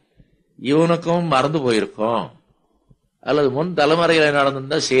 இவனுக்கும் மறந்து போயிருக்கும், அல்லது முன் தலைமுறையில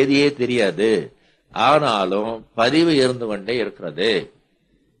நடந்திருந்தா செய்தியே தெரியாது. ஆனாலும் பதிவு இருந்து கொண்டே இருக்கிறது.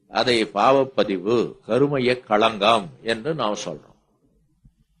 அதை பாவப்பதிவு, கருமைய களங்கம் என்று நாம் சொல்றோம்.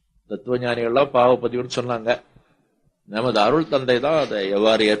 தத்துவஞானிகள்லாம் பாவப்பதிவுன்னு சொன்னாங்க. நமது அருள் தந்தை தான் அதை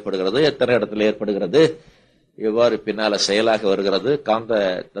எவ்வாறு ஏற்படுகிறது, எத்தனை இடத்துல ஏற்படுகிறது, எவ்வாறு பின்னால செயலாக வருகிறது, காந்த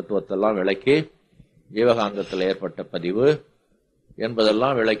தத்துவத்தெல்லாம் விளக்கி ஜீவகாந்தத்தில் ஏற்பட்ட பதிவு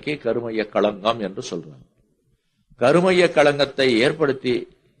என்பதெல்லாம் விளக்கி கருமைய களங்கம் என்று சொல்றாங்க. கருமைய களங்கத்தை ஏற்படுத்தி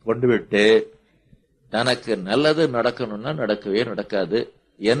கொண்டுவிட்டு தனக்கு நல்லது நடக்கணும்னா நடக்கவே நடக்காது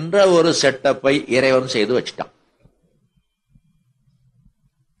என்ற ஒரு செட்டப்பை இறைவன் செய்து வச்சுட்டான்.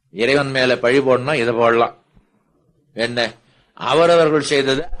 இறைவன் மேல பழி போடணும், இதை போடலாம். என்ன, அவரவர்கள்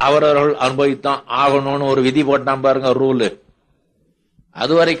செய்தது அவரவர்கள் அனுபவித்தான் ஆகணும்னு ஒரு விதி போட்டான் பாருங்க, ரூலு.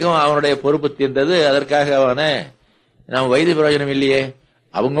 அது வரைக்கும் அவனுடைய பொறுப்பு தீர்ந்தது. அதற்காக அவனை நம்ம வைத்திய பிரயோஜனம் இல்லையே.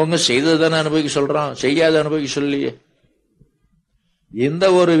 அவங்கவுங்க செய்ததுதானே அனுபவிக்க சொல்றான், செய்யாத அனுபவிக்க சொல்லியே. இந்த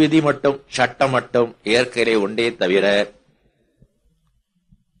ஒரு விதி மட்டும், சட்டம் மட்டும் ஏற்கனவே உண்டே தவிர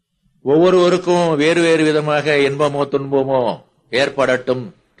ஒவ்வொருவருக்கும் வேறு வேறு விதமாக இன்பமோ துன்பமோ ஏற்படட்டும்,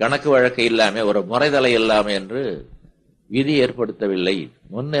 கணக்கு வழக்கு இல்லாம, ஒரு முறைதலை இல்லாம என்று விதி ஏற்படுத்தவில்லை,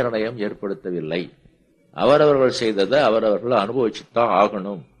 முன்னிர்ணயம் ஏற்படுத்தவில்லை. அவரவர்கள் செய்ததை அவரவர்கள் அனுபவிச்சுதான்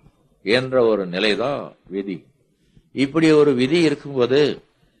ஆகணும் என்ற ஒரு நிலைதான் விதி. இப்படி ஒரு விதி இருக்கும்போது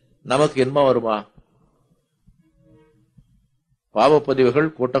நமக்கு இன்பம் வருமா?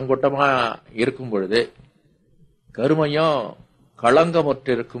 பாவப்பதிவுகள் கூட்டம் கூட்டமா இருக்கும் பொழுது, கருமையும்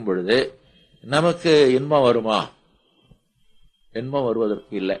களங்கமுற்று இருக்கும் பொழுது நமக்கு இன்பம் வருமா? இன்பம்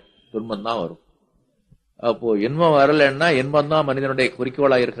வருவதற்கு இல்லை, துன்பம் தான் வரும். அப்போ இன்பம் வரலன்னா, இன்பம் தான் மனிதனுடைய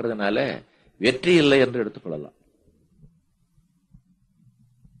குறிக்கோளா இருக்கிறதுனால வெற்றி இல்லை என்று எடுத்துக்கொள்ளலாம்.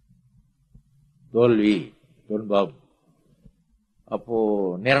 தோல்வி, துன்பம். அப்போ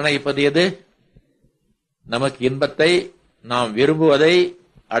நிர்ணயிப்பது எது? நமக்கு இன்பத்தை நாம் விரும்புவதை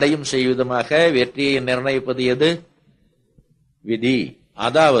அடையும் செய்வதமாக வெற்றியை நிர்ணயிப்பது எது? விதி.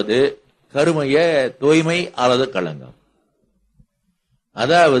 அதாவது கருமைய தூய்மை அல்லது களங்கம்.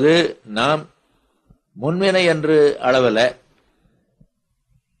 அதாவது நாம் முன்வினை என்று அளவில்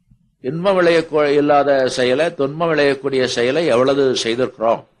இன்பம் விளைய இல்லாத செயலை, துன்பம் விளையக்கூடிய செயலை எவ்வளவு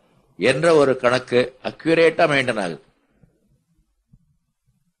செய்திருக்கிறோம் என்ற ஒரு கணக்கு அக்யூரேட்டா மெயின்டைன் ஆகுது.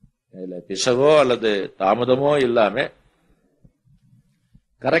 இதுல பிசகோ அல்லது தாமதமோ இல்லாம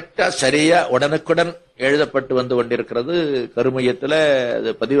கரெக்டா சரியா உடனுக்குடன் எழுதப்பட்டு வந்து கொண்டிருக்கிறது. கருமையத்துல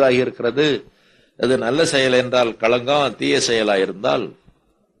அது பதிவாகி இருக்கிறது. அது நல்ல செயல் என்றால் களங்கம், தீய செயலா இருந்தால்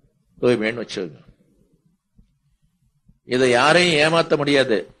தூய்மைன்னு வச்சுக்கோங்க. இதை யாரையும் ஏமாற்ற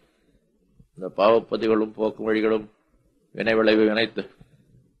முடியாது. இந்த பாவப்பதிகளும் போக்கும் வழிகளும் வினை விளைவு வினைத்து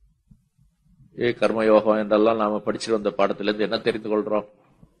கர்மயோகம் என்றெல்லாம் நாம படிச்சுட்டு வந்த பாடத்திலிருந்து என்ன தெரிந்து கொள்றோம்?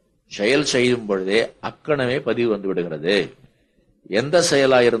 செயல் செய்யும் பொழுதே அக்கணமே பதிவு வந்து விடுகிறது. எந்த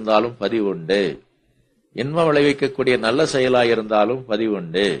செயலா இருந்தாலும் பதிவு உண்டு. இன்பம் விளைவிக்கக்கூடிய நல்ல செயலாயிருந்தாலும் பதிவு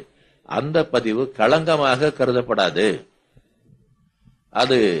உண்டு. அந்த பதிவு களங்கமாக கருதப்படாது.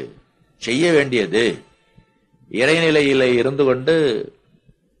 அது செய்ய வேண்டியது. இறைநிலையில இருந்து கொண்டு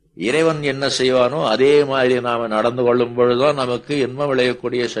இறைவன் என்ன செய்வானோ அதே மாதிரி நாம நடந்து கொள்ளும் பொழுதுதான் நமக்கு இன்பம்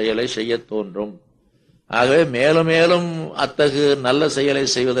விளையக்கூடிய செயலை செய்ய தோன்றும். ஆகவே மேலும் மேலும் அத்தகு நல்ல செயலை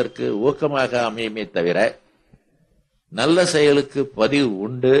செய்வதற்கு ஊக்கமாக அமையுமே தவிர நல்ல செயலுக்கு பதிவு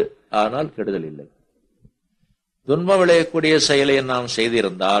உண்டு, ஆனால் கெடுதல் இல்லை. துன்பம் விளையக்கூடிய செயலை நாம்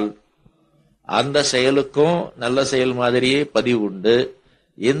செய்திருந்தால் அந்த செயலுக்கும் நல்ல செயல் மாதிரியே பதிவு உண்டு.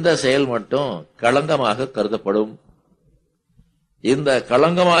 இந்த செயல் மட்டும் களங்கமாக கருதப்படும். இந்த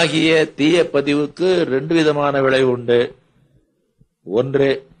களங்கமாகிய தீய பதிவுக்கு 2 விதமான விளைவு உண்டு. ஒன்று,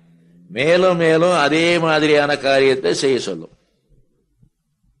 மேலும் மேலும் அதே மாதிரியான காரியத்தை செய்ய சொல்லும்.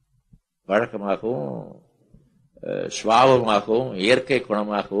 வழக்கமாகவும் சுவாபமாகவும் இயற்கை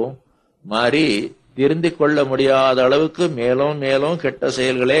குணமாகவும் மாறி திருந்திக் கொள்ள முடியாத அளவுக்கு மேலும் மேலும் கெட்ட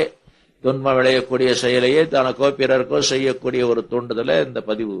செயல்களே, துன்பம் விளையக்கூடிய செயலையே தனக்கோ பிறருக்கோ செய்யக்கூடிய ஒரு தூண்டுதலை இந்த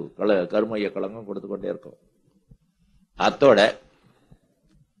பதிவு கர்மய களங்கம் கொடுத்து கொண்டே இருக்கும். அத்தோட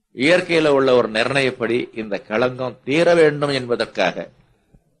இயற்கையில உள்ள ஒரு நிர்ணயப்படி இந்த களங்கம் தீர வேண்டும் என்பதற்காக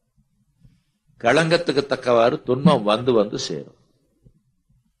களங்கத்துக்கு தக்கவாறு துன்பம் வந்து வந்து சேரும்.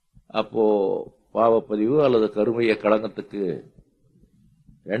 அப்போ பாவப்பதிவு அல்லது கருமைய களங்கத்துக்கு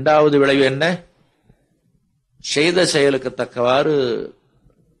 2வது விளைவு என்ன? செய்த செயலுக்கு தக்கவாறு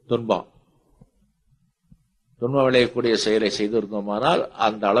துன்பம் விளையக்கூடிய செயலை செய்திருந்தோமானால்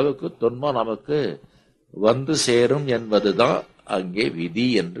அந்த அளவுக்கு துன்பம் நமக்கு வந்து சேரும் என்பதுதான் அங்கே விதி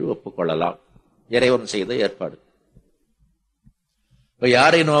என்று ஒப்புக்கொள்ளலாம். இறைவன் செய்த ஏற்பாடு. இப்ப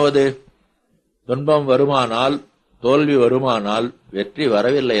யாரை நோவது? துன்பம் வருமானால், தோல்வி வருமானால், வெற்றி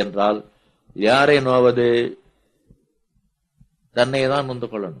வரவில்லை என்றால் யாரை நோவது? தன்னை தான் நொந்து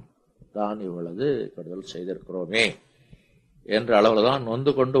கொள்ளணும். தான் இவ்வளவு கெடுதல் செய்திருக்கிறோமே என்ற அளவுலதான்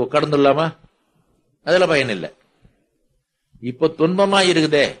நொந்து கொண்டு உட்கார்ந்துள்ளாமா? அதுல பயன் இல்லை. இப்போ துன்பமா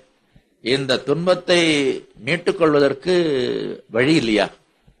இருக்குதே, இந்த துன்பத்தை மீட்டுக் கொள்வதற்கு வழி இல்லையா?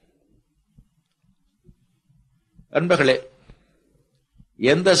 அன்பர்களே,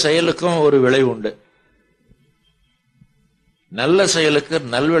 எந்த செயலுக்கும் ஒரு விளைவு உண்டு. நல்ல செயலுக்கு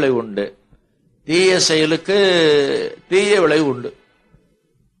நல்விளைவு உண்டு, தீய செயலுக்கு தீய விளைவு உண்டு.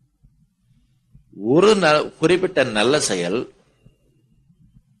 ஒரு குறிப்பிட்ட நல்ல செயல்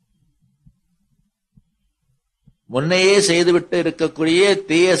முன்னையே செய்துவிட்டு இருக்கக்கூடிய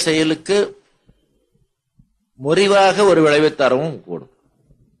தீய செயலுக்கு முறிவாக ஒரு விளைவை தரவும் கூடும்.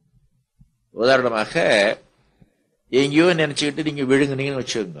 உதாரணமாக, எங்கேயோ நினைச்சுக்கிட்டு நீங்க விழுங்குனீங்கன்னு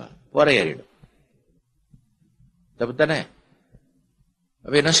வச்சுக்கோங்க, புறை ஏறிடும். தப்புத்தானே?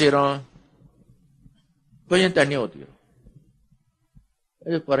 அப்ப என்ன செய்யறோம்? கொஞ்சம் தண்ணியை ஊற்றிக்கிறோம்.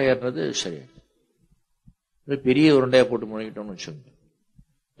 இது புறையேறது சரியா. பெரிய உருண்டையா போட்டு முழுங்கிட்டோம்னு வச்சுக்கோங்க,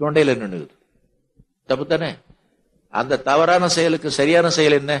 தொண்டையில நின்னுக்குது. தப்புத்தானே? அந்த தவறான செயலுக்கு சரியான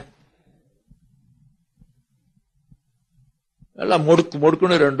செயல் என்ன? எல்லாம்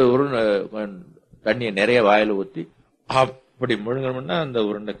முடுக்குன்னு 2 உருண்டை தண்ணியை நிறைய வாயில ஊத்தி அப்படி முழுங்கணும்னா அந்த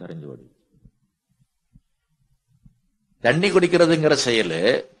உருண்டை கரைஞ்சு ஓடி. தண்ணி குடிக்கிறதுங்கிற செயலு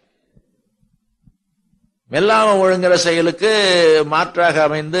மெல்லாம ஒழுங்குற செயலுக்கு மாற்றாக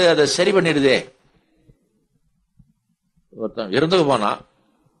அமைந்து அதை சரி பண்ணிடுதே. ஒருத்தன் இருந்துக்கு போனா,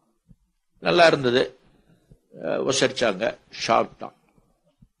 நல்லா இருந்தது, உசரிச்சாங்க, சாப்பிட்டான்.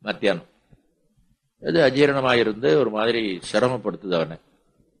 மத்தியானம் இது அஜீரணமாயிருந்து ஒரு மாதிரி சிரமப்படுத்துது அவனை.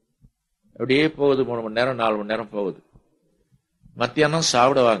 அப்படியே போகுது, 3 மணி நேரம் 4 மணி நேரம் போகுது. மத்தியானம்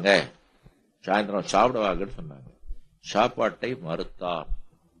சாப்பிடுவாங்க, சாயந்தரம் சாப்பிடுவாங்கன்னு சொன்னாங்க. சாப்பாட்டை மறுத்தான்.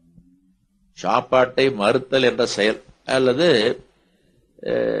 சாப்பாட்டை மறுத்தல் என்ற செயல் அல்லது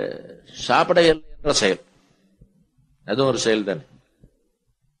சாப்பிடவில்லை என்ற செயல், அதுவும் ஒரு செயல் தானே.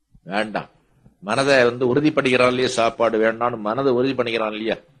 வேண்டாம், மனதை உறுதி பண்ணிக்கிறான் இல்லையா? சாப்பாடு வேண்டாம்னு மனதை உறுதி பண்ணிக்கிறான்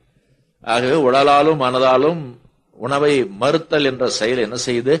இல்லையா? ஆகவே உடலாலும் மனதாலும் உணவை மறுத்தல் என்ற செயல் என்ன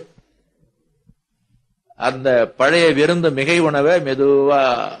செய்யுது? அந்த பழைய விருந்து மிகை உணவை மெதுவா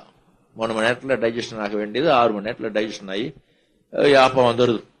 3 மணி நேரத்துல டைஜஷன் ஆக வேண்டியது 6 மணி நேரத்துல டைஜஷன் ஆகி யாப்பம்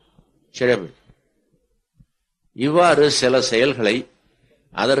வந்துடுது, சரியா போயிடுது. இவ்வாறு சில செயல்களை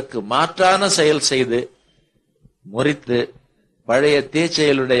அதற்கு மாற்றான செயல் செய்து முறித்து பழைய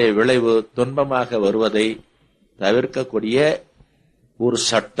தீச்செயலுடைய விளைவு துன்பமாக வருவதை தவிர்க்கக்கூடிய ஒரு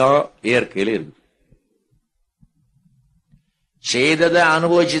சட்டம் இயற்கையில் இருக்கு. செய்ததை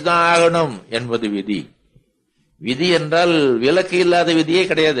அனுபவிச்சுதான் ஆகணும் என்பது விதி. விதி என்றால் விலக்கு இல்லாத விதியே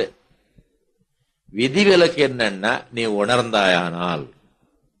கிடையாது. விதி விலக்கு என்னன்னா, நீ உணர்ந்தாயானால்.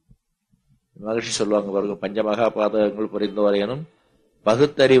 மகிழ்ச்சி சொல்லுவாங்க பாருங்க, பஞ்சமகா பாதகங்கள் புரிந்த வரையனும்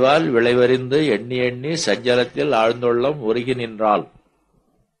பகுத்தறிவால் விளைவறிந்து எண்ணி எண்ணி சஞ்சலத்தில் ஆழ்ந்துள்ளம் உருகி நின்றாள்.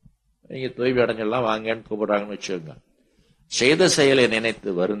 நீங்க தூய்மை அடைஞ்செல்லாம் வாங்கன்னு கூப்பிடுறாங்கன்னு வச்சுக்கோங்க. செய்த செயலை நினைத்து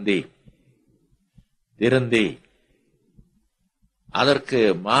வருந்தி திருந்தி அதற்கு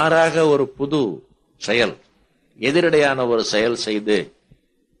மாறாக ஒரு புது செயல், எதிரடையான ஒரு செயல் செய்து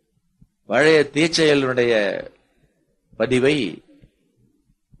பழைய தீச்செயலினுடைய பதிவை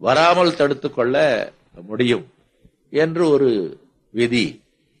வராமல் தடுத்துக் கொள்ள முடியும் என்று ஒரு விதி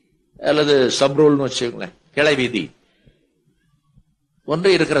அல்லது சப்ரூல்னு வச்சுக்கோங்களேன், கிளை விதி ஒன்று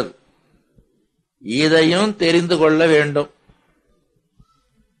இருக்கிறது. இதையும் தெரிந்து கொள்ள வேண்டும்.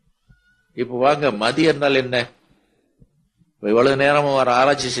 இப்ப வாங்க, மதி என்றால் என்ன? இவ்வளவு நேரம் ஒரு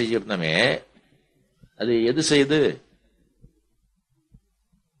ஆராய்ச்சி செஞ்சிருந்தோமே, அது எது செய்து?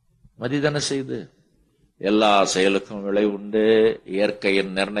 மதி தானே செய்து. எல்லா செயலுக்கும் விளைவு உண்டு.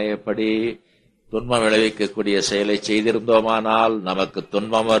 இயற்கையின் நிர்ணயப்படி துன்பம் விளைவிக்கக்கூடிய செயலை செய்திருந்தோமானால் நமக்கு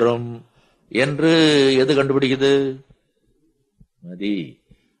துன்பம் வரும் என்று எது கண்டுபிடிக்குது? மதி.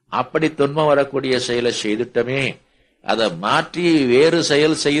 அப்படி துன்பம் வரக்கூடிய செயலை செய்துட்டமே, அதை மாற்றி வேறு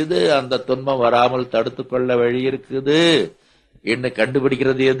செயல் செய்து அந்த துன்பம் வராமல் தடுத்துக் கொள்ள வழி இருக்குது என்று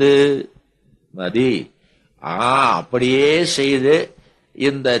கண்டுபிடிக்கிறது எது? மதி. அப்படியே செய்து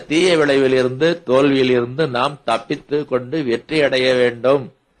இந்த தீய விளைவில் இருந்து தோல்வியில் இருந்து நாம் தப்பித்து கொண்டு வெற்றி அடைய வேண்டும்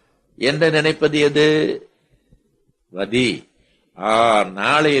என்று நினைப்பது எது? மதி.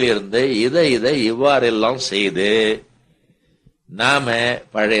 நாளையிலிருந்து இதை இவ்வாறெல்லாம் செய்து நாம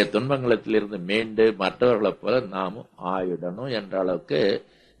பழைய துன்பங்களத்திலிருந்து மீண்டு மற்றவர்களைப் போல நாமும் ஆயிடணும் என்ற அளவுக்கு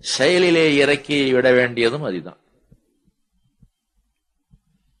செயலிலே இறக்கி விட வேண்டியதும் அதுதான்.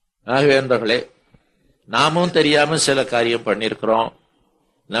 ஆகவே நண்பர்களே, நாமும் தெரியாம சில காரியம் பண்ணிருக்கிறோம்.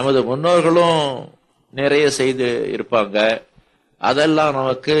 நமது முன்னோர்களும் நிறைய செய்து இருப்பாங்க. அதெல்லாம்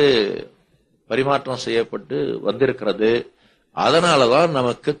நமக்கு பரிமாற்றம் செய்யப்பட்டு வந்திருக்கிறது. அதனாலதான்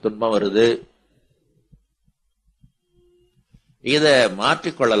நமக்கு துன்பம் வருது. இதை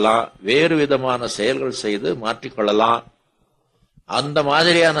மாற்றிக்கொள்ளலாம். வேறு விதமான செயல்கள் செய்து மாற்றிக்கொள்ளலாம். அந்த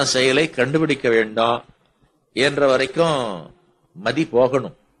மாதிரியான செயலை கண்டுபிடிக்க வேண்டும் என்ற வரைக்கும் மதி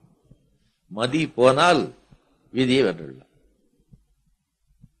போகணும். மதி போனால் விதியை வென்றுள்ளலாம்.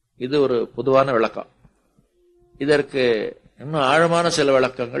 இது ஒரு பொதுவான விளக்கம். இதற்கு இன்னும் ஆழமான சில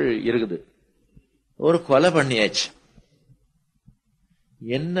விளக்கங்கள் இருக்குது. ஒரு கொலை பண்ணியாச்சு,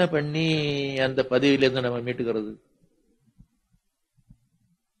 என்ன பண்ணி அந்த பதிவிலிருந்து நம்ம மீட்டுக்கிறது?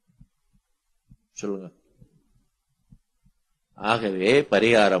 சொல்லுங்க. ஆகவே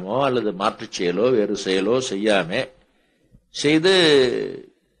பரிகாரமோ அல்லது மாற்றுச் செயலோ வேறு செயலோ செய்யாம செய்து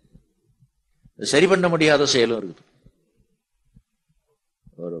சரி பண்ண முடியாத செயலும் இருக்குது.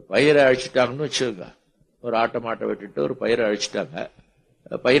 ஒரு பயிரை அழிச்சிட்டாங்கன்னு வச்சுக்கோங்க. ஒரு ஆட்டை விட்டுட்டு ஒரு பயிரை அழிச்சிட்டாங்க.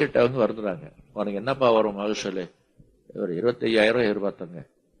 பயிரிட்டவங்க வருதுறாங்க, உனக்கு என்னப்பா வரும் மகசூல்? ஒரு 25,000 எதிர்பார்த்தாங்க.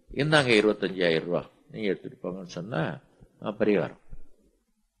 இந்தாங்க 25,000 ரூபாய், நீங்க எடுத்துட்டு போங்கன்னு சொன்னா பரிகாரம்.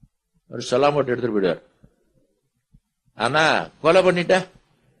 ஒரு சொல்லாம போட்டு எடுத்துட்டு போயிடுவார். ஆனா கொலை பண்ணிட்ட,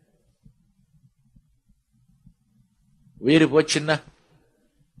 உயிர் போச்சுன்னா,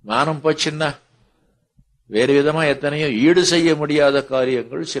 மானம் போச்சுன்னா, வேறு விதமா எத்தனையோ ஈடு செய்ய முடியாத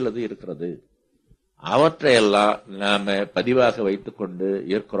காரியங்கள் சிலது இருக்கிறது. அவற்றையெல்லாம் நாம பதிவாக வைத்துக் கொண்டு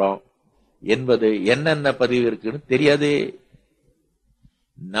இருக்கிறோம் என்பது என்னென்ன பதிவு இருக்குன்னு தெரியாதே.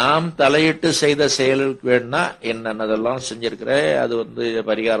 நாம் தலையிட்டு செய்த செயலுக்கு வேணா என்னென்னதெல்லாம் செஞ்சிருக்கிற, அது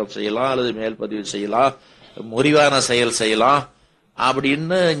பரிகாரம் செய்யலாம் அல்லது மேல் பதிவு செய்யலாம், முறிவான செயல் செய்யலாம்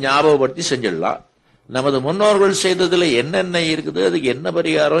அப்படின்னு ஞாபகப்படுத்தி செஞ்சிடலாம். நமது முன்னோர்கள் செய்ததுல என்னென்ன இருக்குது, அதுக்கு என்ன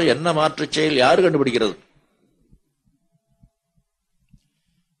பரிகாரம், என்ன மாற்று செயல் யாரு கண்டுபிடிக்கிறது?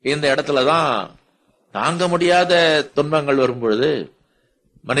 இந்த இடத்துலதான் தாங்க முடியாத துன்பங்கள் வரும்பொழுது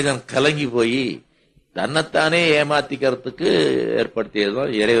மனிதன் கலங்கி போய் தன்னைத்தானே ஏமாத்திக்கிறதுக்கு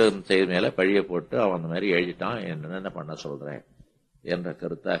ஏற்படுத்தியதும் இறைவன் செய்த மேல பழிய போட்டு அவன் அந்த மாதிரி எழுதிட்டான், என்ன பண்ண சொல்றேன் என்ற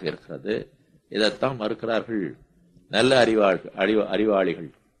கருத்தாக இருக்கிறது. இதைத்தான் மறுக்கிறார்கள் நல்ல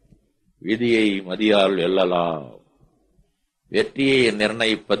அறிவாளிகள். விதியை மதியால் வெல்லலாம், வெற்றியை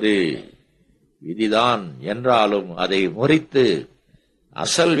நிர்ணயிப்பது விதிதான் என்றாலும் அதை முறித்து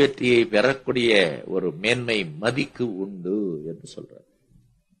அசல் வெற்றியை பெறக்கூடிய ஒரு மேன்மை மதிக்கு உண்டு என்று சொல்றார்.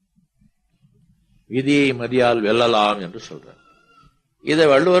 விதியை மதியால் வெல்லலாம் என்று சொல்றார். இதை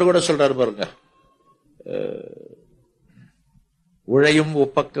வள்ளுவர் கூட சொல்றார் பாருங்க, உழையும்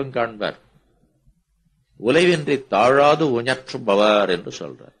உப்பக்கம் காண்பார், உழைவின்றி தாழாது உஞற்றுபவர் என்று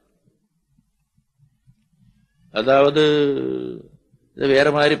சொல்றார். அதாவது இது வேற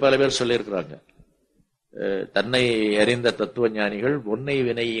மாதிரி பல பேர் சொல்லியிருக்கிறாங்க. தன்னை அறிந்த தத்துவ ஞானிகள் முன்னை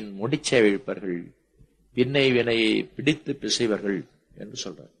வினையின் முடிச்சை விழிப்பர்கள், பின்னை வினையை பிடித்து பிசைவர்கள் என்று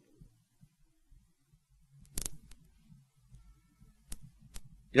சொல்றார்.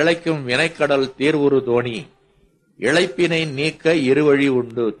 இழைக்கும் வினைக்கடல் தீர்வுறு தோணி இழைப்பினை நீக்க இருவழி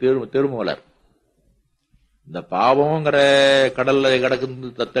உண்டு. திருமூலர். இந்த பாவம்ங்கிற கடல்ல கிடக்கு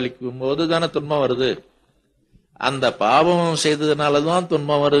தத்தளிக்கும் போது தானே துன்பம் வருது. அந்த பாவம் செய்ததுனாலதான்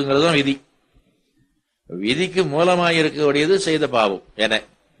துன்பம் வருதுங்கிறது தான் விதி. விதிக்கு மூலமாக இருக்கக்கூடியது செய்த பாவம் என.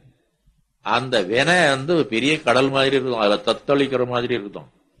 அந்த வினை பெரிய கடல் மாதிரி இருக்கும், அதுல தத்தளிக்கிற மாதிரி இருக்கும்.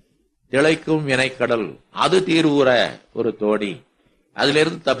 திளைக்கும் வினைக்கடல் அது தீர்வுற ஒரு தோணி, அதுல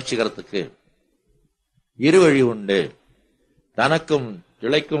இருந்து தப்பிச்சுக்கிறதுக்கு இருவழி உண்டு. தனக்கும்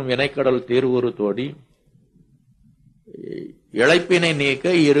திளைக்கும் வினைக்கடல் தீர்வுறு தோணி இழைப்பினை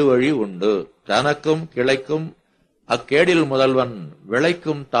நீக்க இருவழி உண்டு. தனக்கும் கிளைக்கும் அக்கேடில் முதல்வன்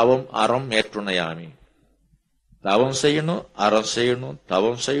விளைக்கும் தவம் அறம் மேற்றுணையாமி. தவம் செய்யணும், அறம் செய்யணும்,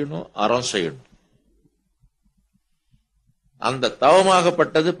 தவம் செய்யணும், அறம் செய்யணும். அந்த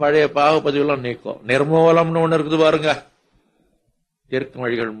தவமாகப்பட்டது பழைய பாவப்பதிவெல்லாம் நீக்கும். நிர்மூலம்னு ஒண்ணு இருக்குது பாருங்க, தீர்க்கும்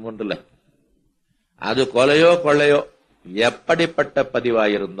வழிகள் 3. அது கொலையோ கொள்ளையோ எப்படிப்பட்ட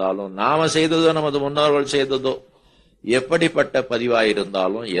பதிவாயிருந்தாலும், நாம செய்ததோ நமது முன்னோர்கள் செய்ததோ எப்படிப்பட்ட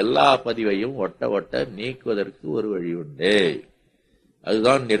பதிவாயிருந்தாலும் எல்லா பதிவையும் ஒட்ட ஒட்ட நீக்குவதற்கு ஒரு வழி உண்டு.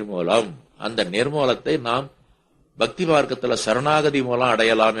 அதுதான் நிர்மூலம். அந்த நிர்மூலத்தை நாம் பக்தி மார்க்கத்துல சரணாகதி மூலம்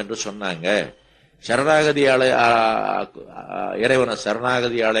அடையலாம் என்று சொன்னாங்க. சரணாகதி இறைவனை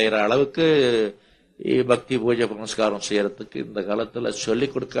சரணாகதி அடைகிற அளவுக்கு பக்தி பூஜை புனஸ்காரம் செய்யறதுக்கு இந்த காலத்துல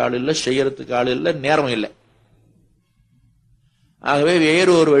சொல்லிக் கொடுக்க ஆள் இல்லை, செய்யறதுக்கு ஆள் இல்லை, நேரம் இல்லை. ஆகவே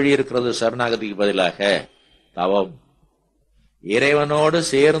வேறு ஒரு வழி இருக்கிறது. சரணாகதிக்கு பதிலாக தவம், இறைவனோடு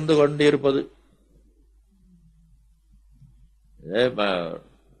சேர்ந்து கொண்டு இருப்பது.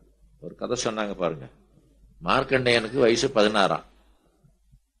 ஒரு கதை சொன்னாங்க பாருங்க. மார்க்கண்டேயனுக்கு வயசு 16.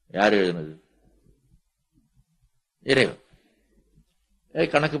 யார் எழுதுனது? இறைவன்.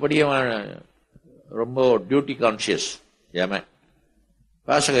 கணக்குப்படியே ரொம்ப டியூட்டி கான்சியஸ் ஏமன்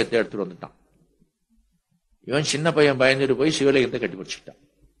வாசகத்தை எடுத்துட்டு வந்துட்டான். இவன் சின்ன பையன் பயந்துட்டு போய் சிவலிங்கத்தை கட்டி பிடிச்சிட்டான்.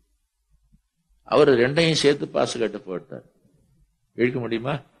 அவர் ரெண்டையும் சேர்த்து பாசகத்தை போட்டார். இழுக்க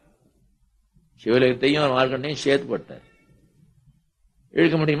முடியுமா? சிவலிங்கத்தையும் மார்க்கண்டையும் சேர்த்து போட்டார்.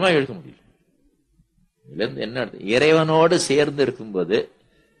 இழுக்க முடியுமா? இழுக்க முடியும். இதுல இருந்து என்ன அர்த்தம்? இறைவனோடு சேர்ந்து இருக்கும்போது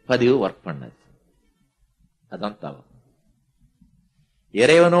பதிவு ஒர்க் பண்ணது. அதான் தவம்.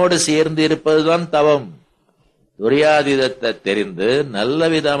 இறைவனோடு சேர்ந்து இருப்பதுதான் தவம். துரியாதீதத்தை தெரிந்து நல்ல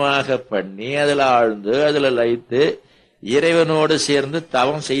விதமாக பண்ணி அதுல ஆழ்ந்து அதுல லயித்து இறைவனோடு சேர்ந்து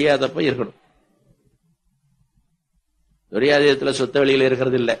தவம் செய்யாதப்ப இருக்கணும். துரியாதீதத்துல சுத்த வெளியில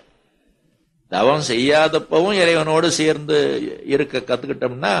இருக்கிறது இல்லை. தவம் செய்யாதப்பவும் இறைவனோடு சேர்ந்து இருக்க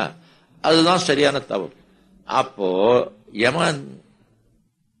கத்துக்கிட்டோம்னா அதுதான் சரியான தவம். அப்போ யமன்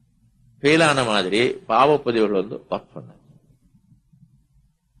ஃபெயிலான மாதிரி பாவப்பதிவுகள் ஒர்க் பண்ண.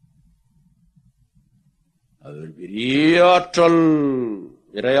 அது பெரிய ஆற்றல்,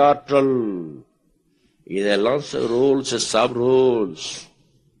 இறையாற்றல். இதெல்லாம் ரூல்ஸ், சப் ரூல்ஸ்.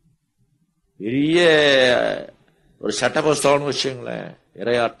 பெரிய ஒரு சட்ட புஸ்தகம்னு வச்சுங்களேன்.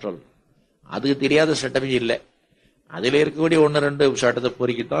 இறையாற்றல் அதுக்கு தெரியாத சட்டமே இல்லை. அதுல இருக்கக்கூடிய 1-2 சட்டத்தை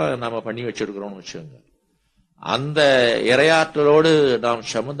பொறுக்கித்தான் நாம பண்ணி வச்சிருக்கிறோம்னு வச்சுக்கோங்க. அந்த இறையாற்றலோடு நாம்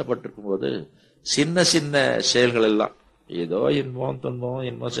சம்பந்தப்பட்டிருக்கும் போது சின்ன சின்ன செயல்கள் எல்லாம் ஏதோ இன்பம் துன்பம்,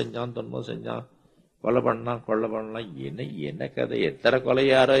 இன்பம் செஞ்சான் துன்பம் செஞ்சான், கொலை பண்ணலாம் கொள்ளை பண்ணலாம், என்ன கதை, எத்தனை கொலை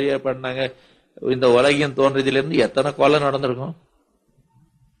யாரோ பண்ணாங்க. இந்த உலகம் தோன்றதிலிருந்து எத்தனை கொலை நடந்திருக்கும்.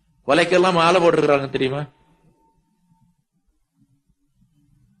 கொலைக்கெல்லாம் மாலை போட்டிருக்கிறாங்க தெரியுமா?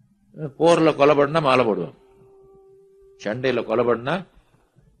 போர்ல கொலை பண்ணா மாலை போடுவான், சண்டையில கொலை பண்ணா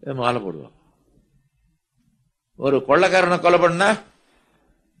மாலை போடுவான். ஒரு கொள்ளைக்காரனை கொலை பண்ணா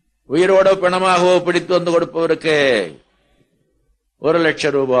உயிரோட பிணமாகவோ பிடித்து வந்து கொடுப்பவருக்கு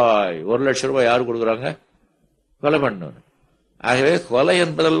 1,00,000 ரூபாய். 1,00,000 ரூபாய் யாரு கொடுக்குறாங்க? கொலை பண்ணணும். ஆகவே கொலை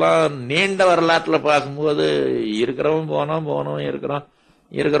என்பதெல்லாம் நீண்ட வரலாற்றுல பார்க்கும்போது இருக்கிறவன் போனோம்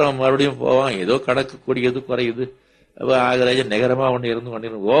இருக்கிறவன் மறுபடியும் போவான். ஏதோ கணக்கு கூடியது குறையுது, ஆகராஜ நிகரமா ஒண்ணு இருந்து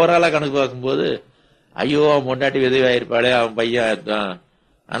கொண்டிருக்கும். ஓவராலா கணக்கு பார்க்கும்போது ஐயோ முன்னாடி விதவாயிருப்பாளே, அவன் பையன் தான்.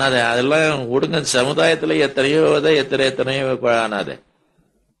 ஆனா அதெல்லாம் ஒடுங்க சமுதாயத்துல எத்தனையோ ஆனாத.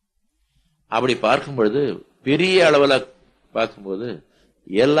 அப்படி பார்க்கும் பொழுது பெரிய அளவுல பார்க்கும்போது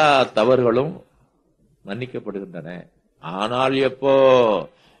எல்லா தவறுகளும் மன்னிக்கப்படுகின்றன. ஆனால் எப்போ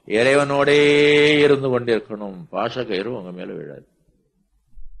இறைவனோடே இருந்து கொண்டிருக்கணும், பாசக்கயிறு உங்க மேல விழாது.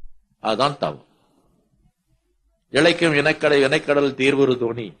 அதுதான் தவம். இழைக்கும் வினைக்கடல் தீர்வுறு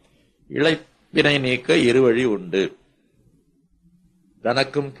தோணி இழைப்பினை நீக்க இருவழி உண்டு.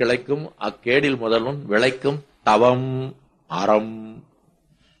 தனக்கும் கிளைக்கும் அக்கேடில் முதலும் விளைக்கும் தவம் அறம்.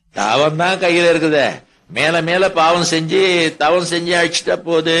 தவம் தான் கையில இருக்குதே, மேல மேல பாவம் செஞ்சு தவம் செஞ்சு அழிச்சிட்டா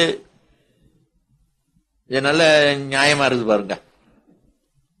போகுது. இது நல்ல நியாயமா இருக்குது பாருங்க.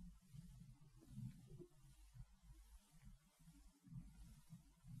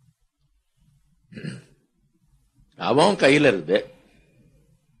 அவன் கையில இருந்து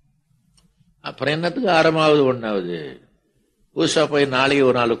அப்புறம் என்னத்துக்கு ஆரமாவது ஒண்ணாவது புதுசா போய் நாளைக்கு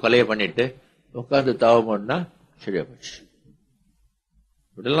ஒரு நாள் கொலையை பண்ணிட்டு உட்காந்து தவம் பண்ணா சரியா போச்சு.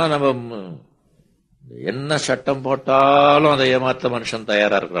 இப்படிலாம் நம்ம என்ன சட்டம் போட்டாலும் அதை ஏமாத்த மனுஷன்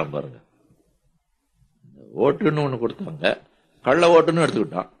தயாரா இருக்கிறான் பாருங்க. ஓட்டுன்னு ஒண்ணு கொடுத்தாங்க, கள்ள ஓட்டுன்னு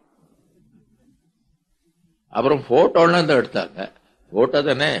எடுத்துக்கிட்டான். அப்புறம் போட்டோலாம் தான் எடுத்தாங்க. போட்டோ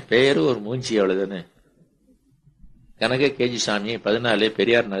தானே, பேரு ஒரு மூஞ்சி அவ்வளவுதானே. கனக கேஜி சாமி 14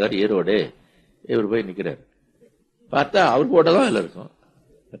 பெரியார் நகர் ஈரோடு. இவர் போய் நிக்கிறாரு, பார்த்தா அவர் போட்டோ தான் அதுல இருக்கும்.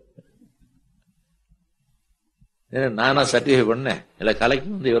 நானா சர்டிஃபை பண்ணேன், இல்ல கலைக்கு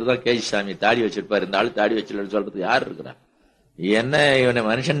வந்து இவர் தான் கேஜி சாமி தாடி வச்சிருப்பாரு, இந்த ஆளு தாடி வச்சிருன்னு சொல்றதுக்கு யாரு இருக்கிறா? என்ன இவனை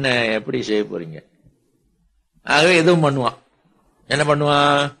மனுஷன் எப்படி செய்ய போறீங்க? ஆகவே எதுவும் பண்ணுவான். என்ன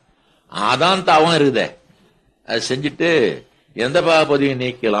பண்ணுவான்? அதான் தாவம் இருக்குதே, அது செஞ்சுட்டு எந்த பதிவை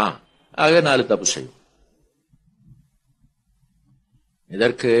நீக்கலாம், ஆகவே 4 தப்பு செய்யும்.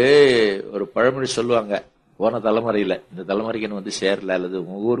 இதற்கு ஒரு பழமொழி சொல்லுவாங்க, போன தலைமுறையில, இந்த தலைமுறைக்கு வந்து சேரல, அல்லது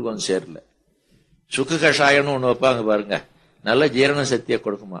உங்க ஊருக்கு வந்து சேரல. சுக்கு கஷாயம்னு ஒண்ணு வைப்பாங்க பாருங்க, நல்ல ஜீரண சக்தியை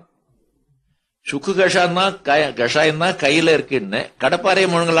கொடுக்குமா. சுக்கு கஷாயம் தான் கையில இருக்குன்னு கடப்பாறையை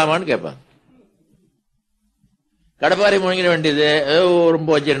முழுங்கலாமான்னு கேட்பாங்க. கடப்பாறை முழுங்கிட வேண்டியது,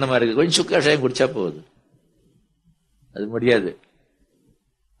 ரொம்ப ஜீரணமா இருக்கு, கொஞ்சம் சுக்கு கஷாயம் குடிச்சா போகுது. அது முடியாது.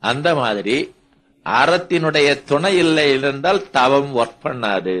 அந்த மாதிரி அறத்தினுடைய துணை இல்லை என்றால் தவம் ஒர்க்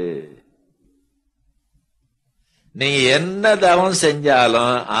பண்ணாது. நீங்க என்ன தவம்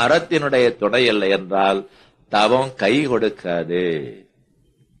செஞ்சாலும் அறத்தினுடைய துணை இல்லை என்றால் தவம் கை கொடுக்காது.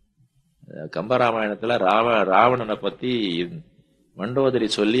 கம்பராமாயணத்துல ராவணனை பத்தி மண்டோதரி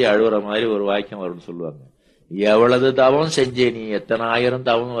சொல்லி அழுவுற மாதிரி ஒரு வாக்கியம் வரும்னு சொல்லுவாங்க. எவ்வளவு தவம் செஞ்சே நீ, எத்தனை ஆயிரம்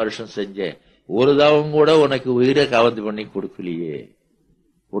தவம் வருஷம் செஞ்சே, ஒரு தவம் கூட உனக்கு உயிரை கவர்ந்து பண்ணி கொடுக்கலையே.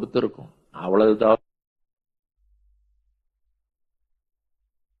 கொடுத்திருக்கும், அவ்வளவு தவம்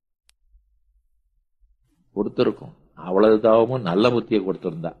கொடுத்திருக்கும், அவ்வளவு தவமும் நல்ல புத்தியை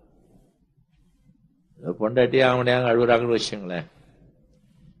கொடுத்திருந்தா. பொண்டாட்டி அவனையாங்க அழுகுறாங்கன்னு வச்சுங்களேன்.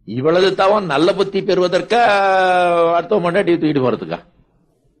 இவ்வளவு தவம் நல்ல புத்தி பெறுவதற்கா அடுத்த பொண்டாட்டியை தூக்கிட்டு போறதுக்கா?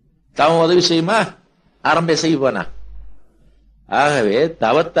 தவம் உதவி செய்யுமா? ஆரம்ப செய்ய போனா. ஆகவே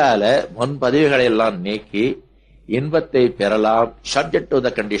தவத்தால முன் பதிவுகளை எல்லாம் நீக்கி இன்பத்தை பெறலாம். Subject to the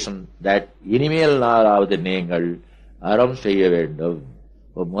condition that இனிமேல் நாளாவது நீங்கள் அறம் செய்ய வேண்டும்.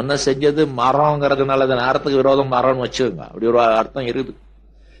 முன்ன செஞ்சது மரம்ங்கிறதுனால அந்த நேரத்துக்கு விரோதம் மரம்னு வச்சுக்கோங்க, அப்படி ஒரு அர்த்தம் இருக்குது.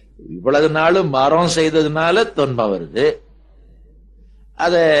 இவ்வளவு நாளும் மரம் செய்ததுனால துன்பம் வருது,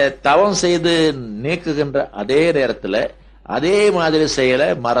 அதை தவம் செய்து நீக்குகின்ற அதே நேரத்துல அதே மாதிரி செயல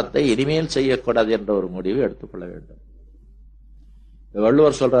மரத்தை இனிமேல் செய்யக்கூடாது என்ற ஒரு முடிவு எடுத்துக்கொள்ள வேண்டும்.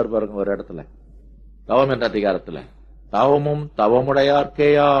 வள்ளுவர் சொல்றாரு பாருங்க ஒரு இடத்துல, தவம் என்ற அதிகாரத்துல, தவமும்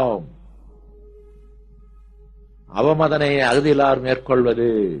தவமுடையார்க்கேயாம், அவமதனை அகுதியிலார் மேற்கொள்வது.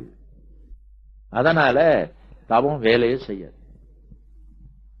 அதனால தவம் வேலையை செய்யாது.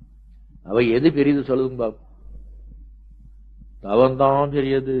 அவை எது பெரியது சொல்லுங்க பாப்போம்? தவம்தான்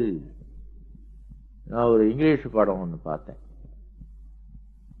பெரியது. நான் ஒரு இங்கிலீஷ் படம் ஒண்ணு பார்த்தேன்,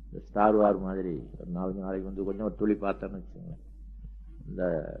 ஸ்டார் வார் மாதிரி. ஒரு 4 நாளைக்கு வந்து கொஞ்சம் ஒரு துளி பார்த்தேன்னு வச்சுக்கோங்க. இந்த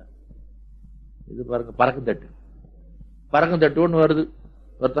இது பாருங்க, பறக்கும் தட்டு. பறக்கும் தட்டு ஒண்ணு வருது.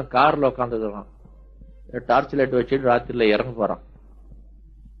 ஒருத்தன் கார்ல உட்காந்துக்கிறான், டார்ச் லைட் வச்சுட்டு ராத்திரில இறங்க போறான்.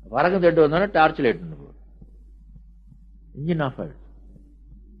 பறக்கும் தட்டு வந்தோடனே டார்ச் லைட் போகுது, இன்ஜின் ஆஃப் ஆயிடுது,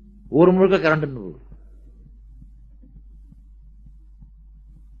 ஊர் முழுக்க கரண்ட் போகுது.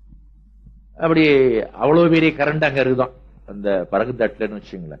 அப்படி அவ்வளவு பெரிய கரண்ட் அங்க இருக்குதான் அந்த பறக்கும் தட்டுலன்னு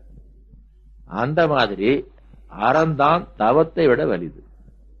வச்சுங்களேன். அந்த மாதிரி அறந்தான் தவத்தை விட வலிது.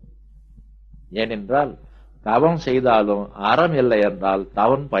 ஏனென்றால் தவம் செய்தாலும் அறம் இல்லை என்றால்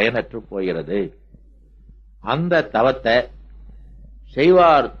தவம் பயனற்று போகிறது. அந்த தவத்தை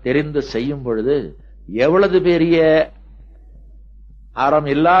செய்வார் தெரிந்து செய்யும் பொழுது எவ்வளவு பெரிய அறம்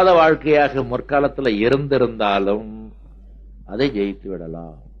இல்லாத வாழ்க்கையாக முற்காலத்தில் இருந்திருந்தாலும் அதை ஜெயித்து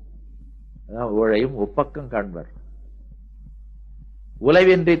விடலாம். ஊழையும் ஒப்பக்கம் காண்பர்,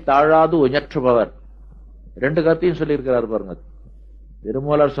 உழைவின்றி தாழாது உயற்றுபவர். 2 கருத்தையும் சொல்லியிருக்கிறார் பாருங்க.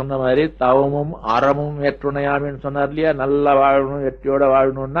 திருமூலர் சொன்ன மாதிரி தவமும் அறமும் ஏற்றுணையாமின்னு சொன்னார் இல்லையா? நல்லா வாழணும், வெற்றியோட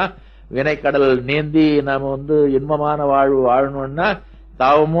வாழணும்னா, வினைக்கடல் நீந்தி நாம இன்பமான வாழ்வு வாழணும்னா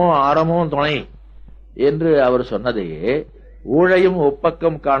தவமும் அறமும் துணை என்று அவர் சொன்னதையே ஊழையும்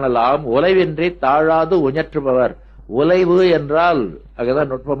ஒப்பக்கம் காணலாம், உழைவின்றி தாழாது உயற்றுபவர். உழைவு என்றால்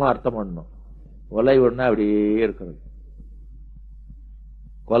அங்கதான் நுட்பமா அர்த்தம் பண்ணணும். உழைவுன்னா அப்படியே இருக்கிறது.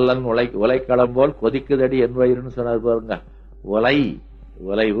 கொல்லன் உலைக்களம் போல் கொதிக்குதடி என் வயிறுன்னு சொன்னார் பாருங்க.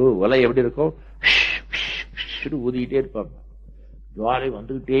 உலைவு எப்படி இருக்கும்? ஊதிக்கிட்டே இருப்பாங்க, ஜுவாலை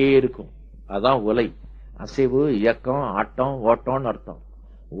வந்துகிட்டே இருக்கும். அதான் உலை. அசைவு, இயக்கம், ஆட்டம், ஓட்டம்னு அர்த்தம்.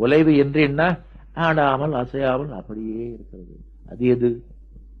 உலைவு இன்றின்னா ஆடாமல் அசையாமல் அப்படியே இருக்கிறது. அது எது?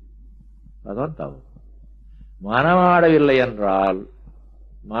 அதான் தவம். மனமாடவில்லை என்றால்,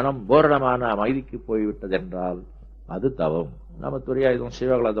 மனம் பூரணமான அமைதிக்கு போய்விட்டது என்றால் அது தவம். நம்ம துரியாயுதம்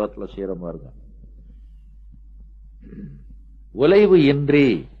சிவகல தவத்தில் செய்யற பாருங்க. உலைவு இன்றி,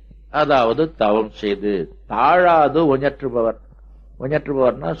 அதாவது தவம் செய்து தாழாது ஒஞ்சற்றுபவர்.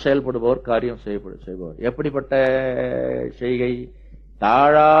 ஒஞ்சற்றுபவர்னா செயல்படுபவர், காரியம் செய்பவர். எப்படிப்பட்ட செய்கை?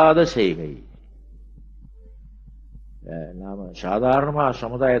 தாழாத செய்கை. நாம சாதாரணமா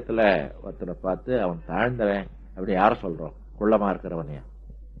சமுதாயத்துல ஒருத்தனை பார்த்து அவன் தாழ்ந்தவன் அப்படி யார சொல்றோம்? குள்ளமா இருக்கிறவனையா?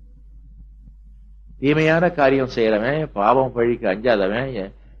 தீமையான காரியம் செய்யறவன், பாவம் பழிக்கு அஞ்சாதவன்,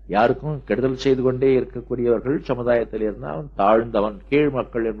 யாருக்கும் கெடுதல் செய்து கொண்டே இருக்கக்கூடியவர்கள் சமுதாயத்தில் இருந்தால் அவன் தாழ்ந்தவன், கீழ்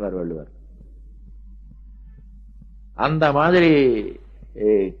மக்கள் என்பார் வள்ளுவர். அந்த மாதிரி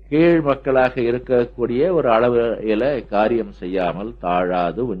கீழ் மக்களாக இருக்கக்கூடிய ஒரு அளவில காரியம் செய்யாமல்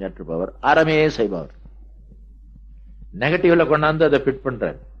தாழாது உஞற்றுபவர், அறமே செய்பவர். நெகட்டிவ்ல கொண்டாந்து அதை பிட் பண்ற.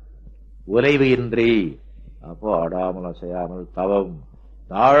 உலைவு இன்றி, அப்போ ஆடாமல் செய்யாமல் தவம்,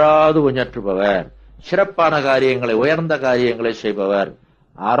 தாழாது உஞற்றுபவர், சிறப்பான காரியங்களை, உயர்ந்த காரியங்களை செய்பவர்,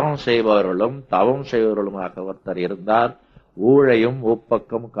 அறம் செய்பவர்களும் தவம் செய்பவர்களுமாக ஒருத்தர் இருந்தார். ஊழையும்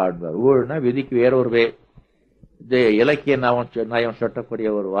ஒப்பக்கம் காண்பர். ஊழ்னா விதிக்கு வேறொரு பேர். இது இலக்கிய நயம் சொல்லக்கூடிய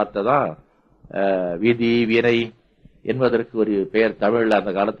ஒரு வார்த்தை தான். விதி, வினை என்பதற்கு ஒரு பெயர் தமிழ்ல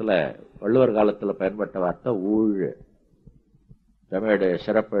அந்த காலத்துல, வள்ளுவர் காலத்துல பயன்பட்ட வார்த்தை ஊழ். தமிழுடைய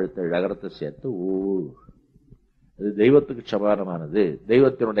சிறப்பெழுத்து நகரத்தை சேர்த்து ஊழ். அது தெய்வத்துக்கு சமானமானது.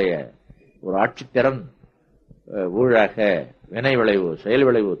 தெய்வத்தினுடைய ஒரு ஆட்சித்திறன் ஊழாக, வினை விளைவு, செயல்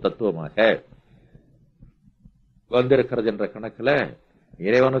விளைவு தத்துவமாக வந்திருக்கிறது என்ற கணக்கில்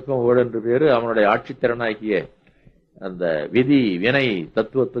இறைவனுக்கும் ஊழ் என்று பேரு, அவனுடைய ஆட்சித்திறனாகிய அந்த விதி வினை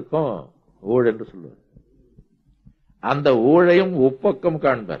தத்துவத்துக்கும் ஊழ் என்று சொல்லுவார். அந்த ஊழையும் உப்பக்கம்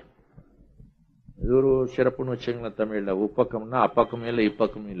காண்பார். இது ஒரு சிறப்புன்னு வச்சுங்களேன். தமிழ்ல உப்பக்கம்னா அப்பக்கம் இல்லை,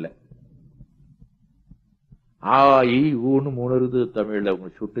 இப்பக்கம் இல்லை. ஆ இ ஊன்னு 3 இருக்குது தமிழ்ல.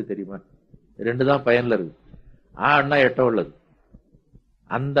 உங்களுக்கு சுட்டு தெரியுமா? 2 தான் பயன்ல இருக்கு. ஆன்னா எட்ட உள்ளது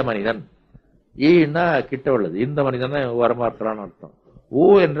அந்த மனிதன், ஈன்னா கிட்ட உள்ளது இந்த மனிதன் வரமா இருக்கிறான்னு அர்த்தம். ஊ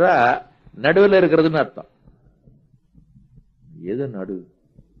என்றா நடுவில் இருக்கிறதுன்னு அர்த்தம். எது நடு?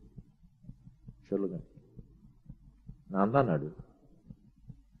 சொல்லுங்க. நான் தான் நடு.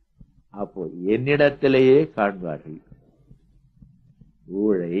 அப்போ என்னிடத்திலேயே காண்பார்கள்.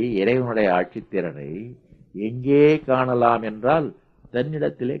 ஊழை, இறைவனுடைய ஆட்சித்திறனை எங்கே காணலாம் என்றால்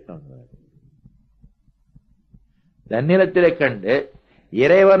தன்னிடத்திலே காண்பார்கள். தன்னிடத்திலே கண்டு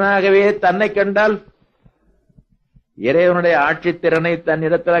இறைவனாகவே தன்னை கண்டால், இறைவனுடைய ஆட்சித்திறனை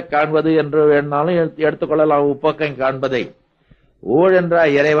தன்னிடத்தில் காண்பது என்று வேணாலும் எடுத்துக்கொள்ளலாம். உப்பக்கம் காண்பதை. ஊழ் என்ற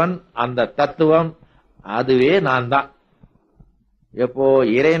இறைவன், அந்த தத்துவம், அதுவே நான் தான். எப்போ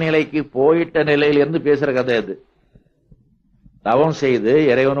இறைநிலைக்கு போயிட்ட நிலையிலிருந்து பேசுற கதை அது. தவம் செய்து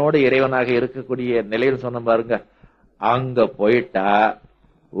இறைவனோடு இறைவனாக இருக்கக்கூடிய நிலையில் சொன்ன பாருங்க, அங்க போயிட்டா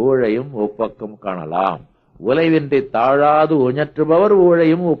ஊழையும் உப்பக்கம் காணலாம். உலைவின்றி தாழாது உஞற்றுபவர்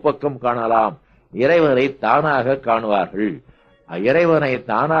ஊழையும் உப்பக்கம் காணலாம். இறைவனை தானாக காணுவார்கள். இறைவனை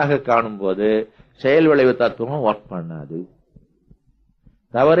தானாக காணும் போது செயல் விளைவு தத்துவம் ஒர்க் பண்ணாது.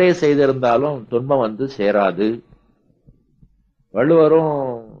 தவறே செய்திருந்தாலும் துன்பம் வந்து சேராது. வள்ளுவரும்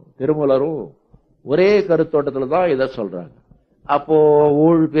திருமூலரும் ஒரே கருத்தோட்டத்துல தான் இதை சொல்றாங்க. அப்போ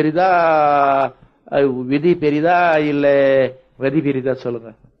ஊழ் பெரிதா, விதி பெரிதா, இல்ல விதி பெரிதா?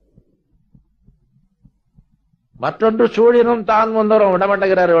 சொல்லுங்க. மற்றொன்று சூழினும் தான் வந்தோம் விட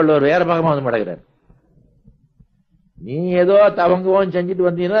மாட்டேங்கிறார் வள்ளுவர். வேற பக்கமா வந்து மாட்டேங்கிறார். நீ ஏதோ தவங்குவோம் செஞ்சுட்டு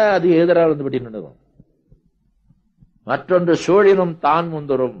வந்தீங்கன்னா அது எதிராக வந்து விட்டு. மற்றொன்று சூழினும் தான்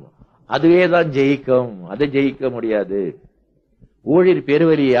முந்தரும், அதுவே தான் ஜெயிக்கும். அதை ஜெயிக்க முடியாது. ஊழிர்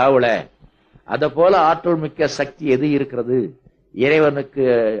பெருவெளி யாவுல, அத போல ஆற்றல் மிக்க சக்தி எது இருக்கிறது? இறைவனுக்கு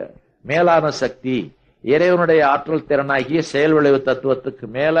மேலான சக்தி, இறைவனுடைய ஆற்றல் திறனாகிய செயல் விளைவு தத்துவத்துக்கு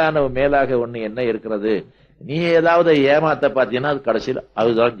மேலாக ஒண்ணு என்ன இருக்கிறது? நீ ஏதாவது ஏமாத்த பார்த்தீங்கன்னா அது கடைசியில்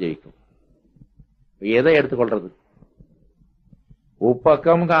அதுதான் ஜெயிக்கும். எதை எடுத்துக்கொள்றது?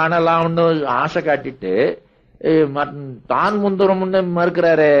 உப்பக்கம் காணலாம்னு ஆசை காட்டிட்டு தான் முந்துரும்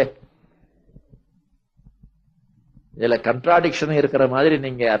மறுக்கிறாரு. இதுல கண்ட்ராடிக்ஷன் இருக்கிற மாதிரி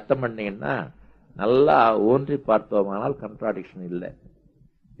நீங்க அர்த்தம் பண்ணீங்கன்னா நல்லா ஊன்றி பார்த்தோமானால் கண்ட்ராடிக்ஷன் இல்லை.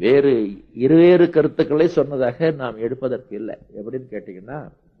 வேறு இருவேறு கருத்துக்களை சொன்னதாக நாம் எடுப்பதற்கு இல்லை. எப்படின்னு கேட்டீங்கன்னா,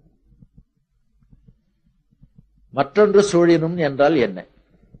 மற்றொன்று சூழினும் என்றால் என்ன?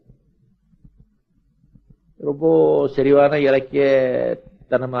 ரொம்ப செறிவான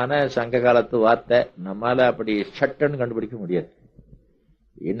இலக்கியத்தனமான சங்க காலத்து வார்த்தை. நம்மால அப்படி சட்டன்னு கண்டுபிடிக்க முடியாது.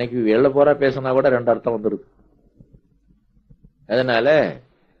 இன்னைக்கு வெள்ள போறா பேசினா கூட ரெண்டு அர்த்தம் வந்துருக்கு. அதனால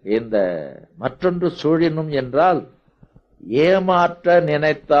இந்த மற்றொன்று சூழினும் என்றால் ஏமாற்ற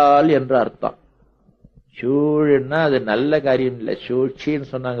நினைத்தால் என்று அர்த்தம். சூழ்னா அது நல்ல காரியம் இல்லை,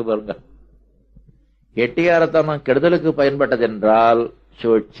 சூழ்ச்சின்னு சொன்னாங்க பாருங்க. கெட்டிக்காரத்தனம் கெடுதலுக்கு பயன்பட்டது என்றால்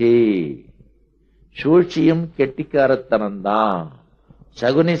சூழ்ச்சி. சூழ்ச்சியும் கெட்டிக்காரத்தனம்தான்.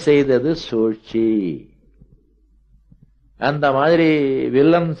 சகுனி செய்தது சூழ்ச்சி. அந்த மாதிரி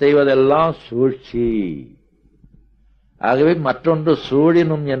வில்லன் செய்வதெல்லாம் சூழ்ச்சி. ஆகவே மற்றொன்று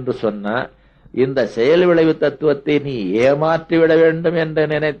சூழினும் என்று சொன்ன இந்த செயல் விளைவு தத்துவத்தை நீ ஏமாற்றிவிட வேண்டும் என்று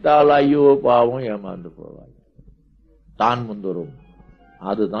நினைத்தால் ஐயோ பாவம் ஏமாந்து போவாய், தான் முந்தரும்.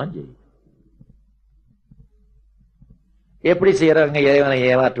 அதுதான் ஜெய். எப்படி செய்யறாங்க? இறைவனை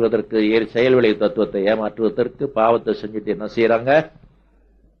ஏமாற்றுவதற்கு, செயல் விளைவு தத்துவத்தை ஏமாற்றுவதற்கு பாவத்தை செஞ்சுட்டு என்ன செய்யறாங்க?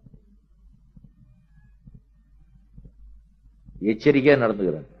 எச்சரிக்கையா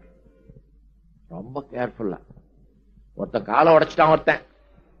நடந்துக்கிறாங்க, ரொம்ப கேர்ஃபுல்லா. ஒருத்தன் காலை உடைச்சிட்டான், ஒருத்தன்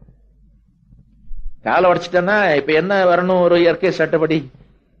காலை உடைச்சிட்டான்னா இப்ப என்ன வரணும்? ஒரு இயற்கை சட்டப்படி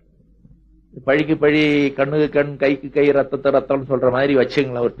பழிக்கு பழி, கண்ணுக்கு கண், கைக்கு கை, ரத்தத்தை ரத்தம்னு சொல்ற மாதிரி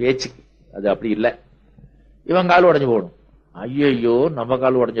வச்சுங்களேன் ஒரு பேச்சுக்கு. அது அப்படி இல்லை. இவன் கால் உடைஞ்சு போகணும். ஐயோ நம்ம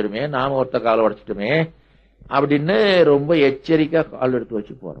கால் உடைஞ்சிடுமே, நாம ஒருத்த கால் உடைச்சிட்டுமே அப்படின்னு ரொம்ப எச்சரிக்கா கால் எடுத்து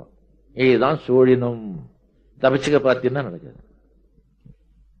வச்சு போறோம். இதுதான் சூழினும். தப்பிச்சுக்க பார்த்தீங்கன்னா நடக்குது.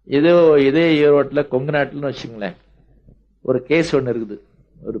 இதே ஈரோட்டில் கொங்கு நாட்டில்னு வச்சுங்களேன், ஒரு கேஸ் ஒன்று இருக்குது.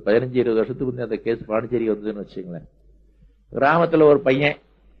 ஒரு 15-20 வருஷத்துக்கு முன்னே அந்த கேஸ் பாண்டிச்சேரி வந்ததுன்னு வச்சுங்களேன். கிராமத்தில் ஒரு பையன்,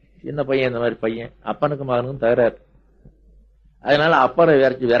 சின்ன பையன், இந்த மாதிரி பையன், அப்பனுக்கு மகனுக்கும் தகராறு. அதனால அப்பனை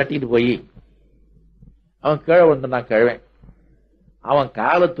விரட்டிட்டு போய் அவன் கீழே வந்துட்டான். கிழவன் அவன்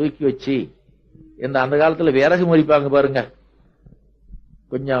காலை தூக்கி வச்சு, அந்த காலத்துல விறகு முறிப்பாங்க பாருங்க,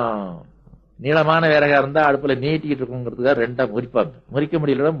 கொஞ்சம் நீளமான விறகா இருந்தா அடுப்புல நீட்டிக்கிட்டு இருக்குங்கிறதுக்காக ரெண்டா முறிப்பாங்க. முறிக்க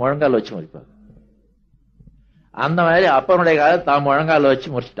முடியல, முழங்கால் வச்சு முறிப்பாங்க. அந்த மாதிரி அப்பனுடைய காலை தான் முழங்கால வச்சு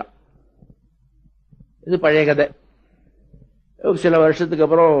முறிச்சிட்டான். இது பழைய கதை. சில வருஷத்துக்கு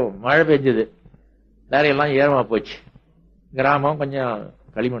அப்புறம் மழை பெஞ்சது, வேறையெல்லாம் ஈரமா போச்சு. கிராமம் கொஞ்சம்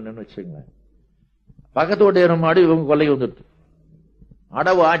களிமண்ணுன்னு வச்சுக்கோங்களேன். பக்கத்து வீட்டு ஏறும் மாடு இவங்க கொல்லைக்கு வந்துடுச்சு.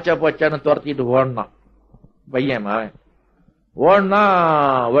 அடவு ஆச்சா போச்சான்னு துரத்திட்டு ஓடனான் பையன். அவன் ஓடனா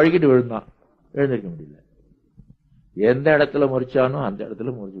வழுக்கிட்டு விழுந்தான், எழுந்திருக்க முடியல. எந்த இடத்துல முறிச்சானோ அந்த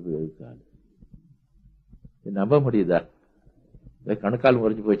இடத்துல முறிச்சு போயிருக்காரு. நம்ப முடியுதா? கணுக்கால்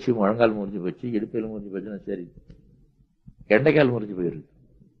முறிஞ்சு போச்சு, முழங்கால் முறிஞ்சு போச்சு, இடுப்பையில் முறிஞ்சு போச்சுன்னா சரி, கெண்டைக்கால் முறிஞ்சு போயிருக்கு.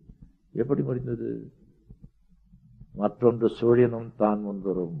 எப்படி முறிந்தது? மற்றொன்று சூழினும் தான்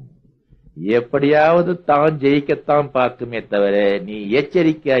முந்தரும். எப்படியாவது தான் ஜெயிக்கத்தான் பார்க்குமே தவிர நீ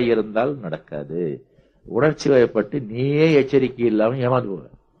எச்சரிக்கையாய் இருந்தால் நடக்காது. உணர்ச்சி வயப்பட்டு நீயே எச்சரிக்கை இல்லாம ஏமாந்து போவ.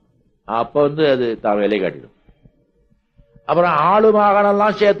 அப்ப அது தான் வேலை காட்டிடும். அப்புறம் ஆளு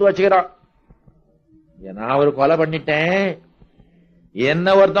மகனெல்லாம் சேர்த்து வச்சுக்கிறான். நான் ஒரு கொலை பண்ணிட்டேன்,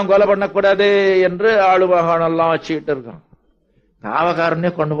 என்ன ஒருத்தன் கொலை பண்ணக்கூடாது என்று ஆளு மகனெல்லாம் வச்சுக்கிட்டு இருக்கான்.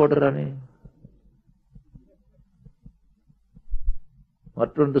 காவக்காரனே கொண்டு போட்டுறானே.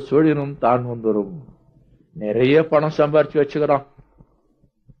 மற்றொன்று சூழினும் தான் முந்தரும். நிறைய பணம் சம்பாரிச்சு வச்சுக்கிறான்.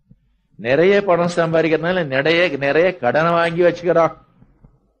 நிறைய பணம் சம்பாதிக்கிறதுனால நிறைய கடனை வாங்கி வச்சுக்கிறான்.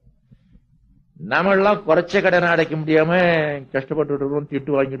 நம்ம எல்லாம் குறைச்ச கடனை அடைக்க முடியாம கஷ்டப்பட்டு இருக்கிறோம்,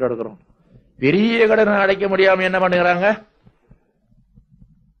 திட்டு வாங்கிட்டு இருக்கிறோம். பெரிய கடனை அடைக்க முடியாம என்ன பண்ணுகிறாங்க?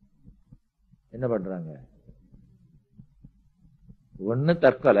 என்ன பண்றாங்க? ஒன்னு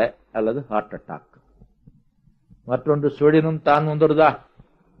தற்கொலை அல்லது ஹார்ட் அட்டாக். மற்றொன்று சூழினும் தான் முந்தருதா?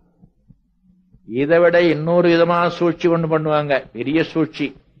 இதை விட இன்னொரு விதமான சூழ்ச்சி கொண்டு பண்ணுவாங்க, பெரிய சூழ்ச்சி.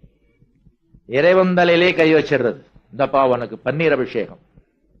 இறைவந்தலையிலே கை வச்சிடுறது. இந்தப்பா உனக்கு பன்னீர் அபிஷேகம்,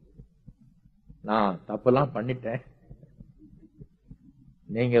 நான் தப்பெல்லாம் பண்ணிட்டேன்,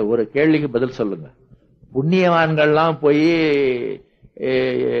 நீங்க ஒரு கேள்விக்கு பதில் சொல்லுங்க. புண்ணியவான்கள்லாம் போய்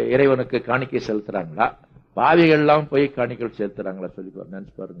இறைவனுக்கு காணிக்கை செலுத்துறாங்களா, பாவிகள்லாம் போய் காணிக்கை செலுத்துறாங்களா? சொல்லி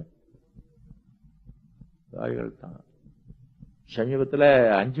நினைச்சு பாருங்க. பாவிகள் தான். சமீபத்தில்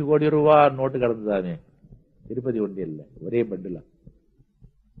 5 கோடி ரூபாய் நோட்டு கடந்ததானே திருப்பதி ஒன்றியல்ல, ஒரே பண்டில.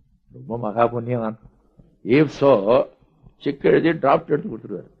 ரொம்ப மகா புண்ணியவான். ஈப்சோ செக் எழுதி டிராப்ட் எடுத்து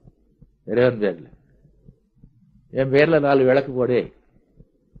கொடுத்துருவாரு இறைவன் பேர்ல. என் பேர்ல 4 விளக்கு போடு,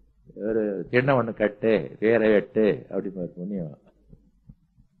 ஒரு திண்ணை ஒண்ணு கட்டு, வேற வெட்டு, அப்படின்னு புண்ணியம்.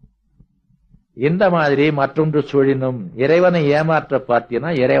 இந்த மாதிரி மற்றொன்று சூழினும். இறைவனை ஏமாற்ற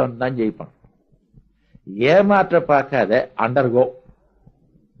பார்த்தீங்கன்னா இறைவன் தான் ஜெயிப்பான். ஏமாற்ற பார்க்காத, அண்டர்கோ,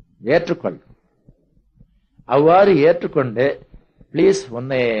 ஏற்றுக்கொள். அவ்வாறு ஏற்றுக்கொண்டு பிளீஸ்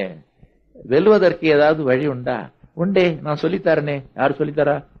உன்னை வெல்வதற்கு ஏதாவது வழி உண்டா? உண்டே, நான் சொல்லித்தரனே. யாரு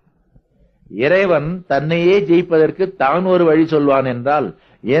சொல்லித்தரா? இறைவன் தன்னையே ஜெயிப்பதற்கு தான் ஒரு வழி சொல்வான் என்றால்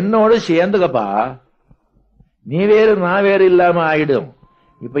என்னோடு சேர்ந்துக்கப்பா, நீ வேறு நான் வேறு இல்லாம ஆயிடும்.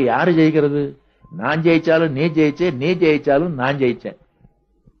 இப்ப யாரு ஜெயிக்கிறது? நான் ஜெயிச்சாலும் நீ ஜெயிச்சே, நீ ஜெயிச்சாலும் நான் ஜெயிச்சேன்.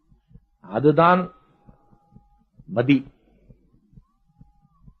 அதுதான் மதி.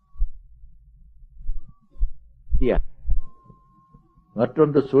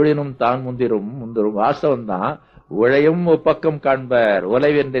 மற்றொன்று சூழினும் தான் முந்திரும் வாசவம் தான். உழையும் ஒப்பக்கம் காண்பர்,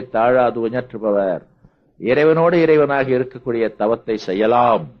 உழைவென்றை தாழாது உஞற்றுபவர். இறைவனோடு இறைவனாக இருக்கக்கூடிய தவத்தை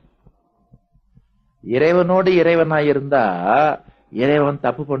செய்யலாம். இறைவனோடு இறைவனாக இருந்தா இறைவன்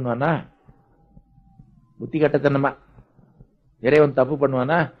தப்பு பண்ணுவானா? புத்தி கட்டத்தனமா இறைவன் தப்பு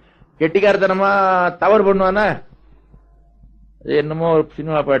பண்ணுவானா? கெட்டிக்காரத்தனமா தவறு பண்ணுவானா? என்னமோ ஒரு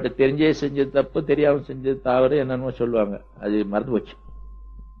சினிமா பாட்டு, தெரிஞ்சே செஞ்சது தப்பு, தெரியாம செஞ்சது தவறு, என்னென்னமோ சொல்லுவாங்க. அது மறந்து போச்சு.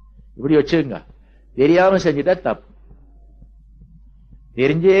 இப்படி வச்சுங்க, தெரியாம செஞ்சுட்டா தப்பு,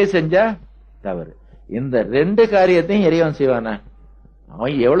 தெரிஞ்சே செஞ்சா தவறு. இந்த ரெண்டு காரியத்தையும் இறைவன் செய்வானா?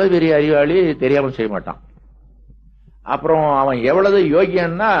 அவன் எவ்வளவு பெரிய அறிவாளி, தெரியாம செய்ய மாட்டான். அப்புறம் அவன் எவ்வளவு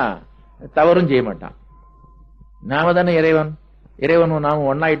யோகியன்னா தவறும் செய்ய மாட்டான். நாம தானே இறைவனும் நாம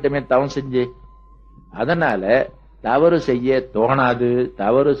ஒன்னாயிட்டமே தவம் செஞ்சு. அதனால தவறு செய்ய தோணாது,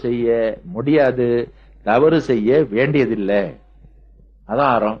 தவறு செய்ய முடியாது, தவறு செய்ய வேண்டியதில்லை.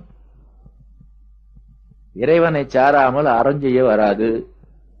 அதான் அறம். இறைவனை சாராமல் அறம் செய்ய வராது.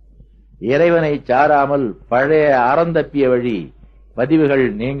 இறைவனை சாராமல் பழைய அறந்தப்பிய வழி பதிவுகள்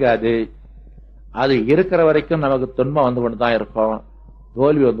நீங்காது. அது இருக்கிற வரைக்கும் நமக்கு துன்பம் வந்து கொண்டுதான் இருக்கும்,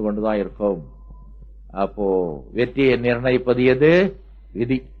 தோல்வி வந்து கொண்டுதான் இருக்கும். அப்போ வெற்றியை நிர்ணயிப்பது எது?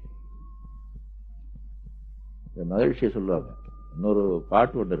 விதி. மகிழ்ச்சியை சொல்லுவாங்க. இன்னொரு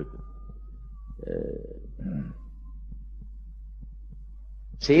பாட்டு ஒன்று இருக்கு.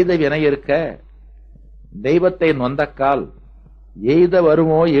 செய்த வினை இருக்க தெய்வத்தை நொந்தக்கால் எய்த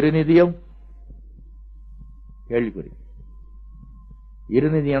வருமோ இருநிதியம்? கேள்விக்குறி.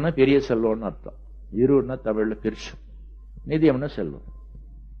 இருநிதியம்னா பெரிய செல்வம்னு அர்த்தம். இருன்னா தமிழ்ல பெருசு, நிதியம்னா செல்வம்.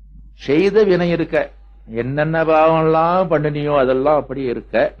 செய்த வினை இருக்க, என்னென்ன பாவம்லாம் பண்ணினியோ அதெல்லாம் அப்படி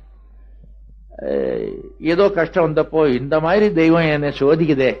இருக்க, ஏதோ கஷ்டம் வந்தப்போ இந்த மாதிரி தெய்வம் என்னை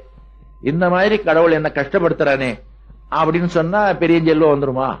சோதிக்குதே, இந்த மாதிரி கடவுள் என்ன கஷ்டப்படுத்துறானே அப்படின்னு சொன்னா பெரிய செல்வம்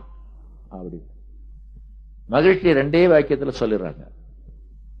வந்துருமா? அப்படி மகிழ்ச்சி ரெண்டே வாக்கியத்துல சொல்லிடுறாங்க.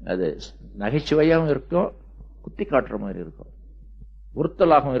 அது நகைச்சுவையாகவும் இருக்கும், குத்தி காட்டுற மாதிரி இருக்கும்,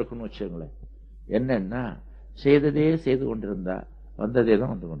 உறுத்தலாகவும் இருக்குன்னு வச்சுங்களேன். என்னன்னா, செய்ததே செய்து கொண்டிருந்தா வந்ததே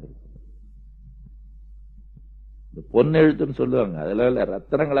தான் வந்து கொண்டிருக்கும். இந்த பொன் எழுத்துன்னு சொல்லுவாங்க, அதுல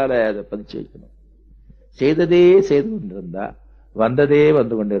ரத்தனங்களால அதை பதிச்சு வைக்கணும். செய்ததே செய்து கொண்டிருந்தா வந்ததே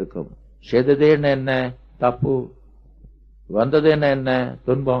வந்து கொண்டிருக்கும். செய்ததேன்னு என்ன? தப்பு. வந்ததேன்னு என்ன?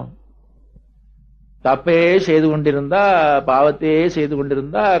 துன்பம். தப்பே செய்து கொண்டிருந்தா, பாவத்தையே செய்து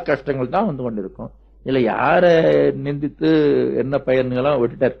கொண்டிருந்தா கஷ்டங்கள் தான் வந்து கொண்டிருக்கும். இல்ல யார நிந்தித்து என்ன பயன்களும்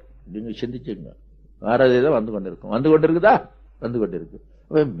விட்டுட்டார் நீங்க சிந்திச்சுங்க. வரதேதான் வந்து கொண்டிருக்கும். வந்து கொண்டிருக்குதா? வந்து கொண்டிருக்கு.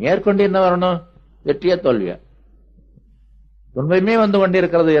 மேற்கொண்டு என்ன வரணும்? வெற்றியா தோல்வியா? துன்பமே வந்து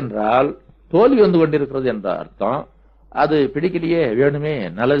கொண்டிருக்கிறது என்றால் தோல்வி வந்து கொண்டிருக்கிறது என்ற அர்த்தம். அது பிடிக்கலையே, வேணுமே,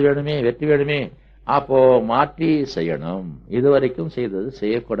 நல்லது வேணுமே, வெற்றி வேணுமே, அப்போ மாற்றி செய்யணும். இதுவரைக்கும் செய்தது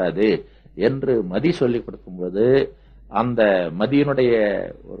செய்யக்கூடாது என்று மதி சொல்லிக் கொடுக்கும்போது அந்த மதியினுடைய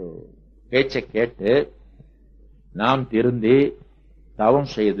ஒரு பேச்சை கேட்டு நாம் திருந்தி தவம்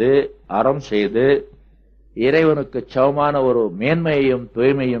செய்து அறம் செய்து இறைவனுக்கு சமமான ஒரு மேன்மையையும்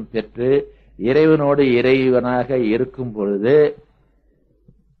தூய்மையும் பெற்று இறைவனோடு இறைவனாக இருக்கும் பொழுது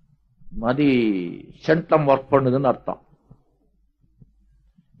மதி சென்டம் ஒர்க் பண்ணுதுன்னு அர்த்தம்.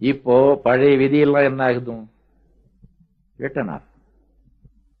 இப்போ பழைய விதியெல்லாம் என்ன ஆகுதும்? ரிட்டனார்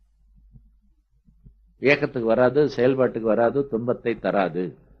இயக்கத்துக்கு வராது, செயல்பாட்டுக்கு வராது, துன்பத்தை தராது.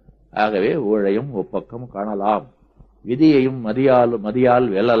 ஆகவே ஊழையும் ஒப்பக்கம் காணலாம், விதியையும் மதியால்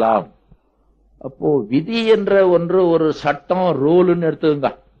வெல்லலாம். அப்போ விதி என்ற ஒன்று ஒரு சட்டம், ரூல்னு எடுத்துங்க.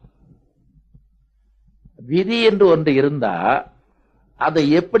 விதி என்று ஒன்று இருந்தா அதை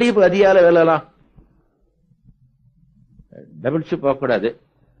எப்படி மதியால வெல்லலாம்? டபுள் ஷிப் போகக்கூடாது,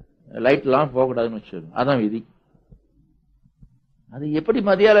 லைட் எல்லாம் போகக்கூடாதுன்னு வச்சுக்கோங்க, அதான் விதி. அது எப்படி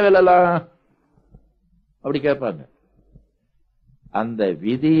மதியால வெல்லலாம் அப்படி கேட்பாங்க. அந்த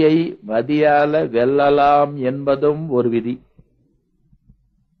விதியை மதியால வெல்லலாம் என்பதும் ஒரு விதி.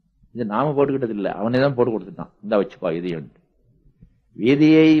 இது நாம போட்டுக்கிட்டது இல்லை, அவனே தான் போட்டு கொடுத்துட்டான். இந்த வச்சுப்பா இது.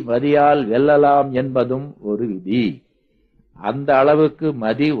 விதியை மதியால் வெல்லலாம் என்பதும் ஒரு விதி. அந்த அளவுக்கு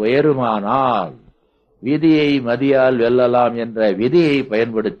மதி உயருமானால் விதியை மதியால் வெல்லலாம் என்ற விதியை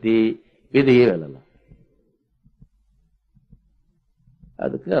பயன்படுத்தி விதியை வெல்லலாம்.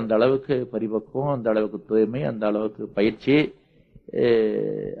 அதுக்கு அந்த அளவுக்கு பரிபக்குவம், அந்த அளவுக்கு தூய்மை, அந்த அளவுக்கு பயிற்சி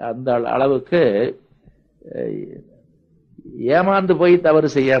அந்த அளவுக்கு ஏமாந்து போய் தவறு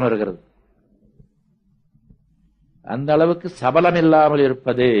செய்யாமல் இருக்கிறது. அந்த அளவுக்கு சபலம் இல்லாமல்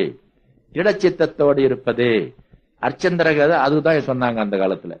இருப்பது, திடச்சித்தத்தோடு இருப்பது அர்ச்சந்திர கதை. அதுதான் சொன்னாங்க அந்த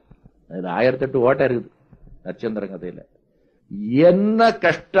காலத்துல. அதுல 1008 ஓட்டை இருக்குது அர்ச்சந்திர கதையில. என்ன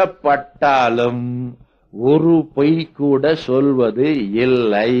கஷ்டப்பட்டாலும் ஒரு பொய் கூட சொல்வது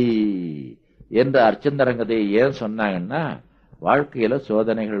இல்லை என்று அர்ச்சந்திர கதையை ஏன் சொன்னாங்கன்னா, வாழ்க்கையில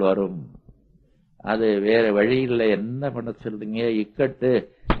சோதனைகள் வரும், அது வேற வழி இல்லை, என்ன பண்ண சொல்றீங்க, இக்கட்டு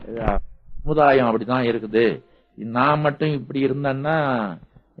சமுதாயம் அப்படிதான் இருக்குது, நான் மட்டும் இப்படி இருந்தேன்னா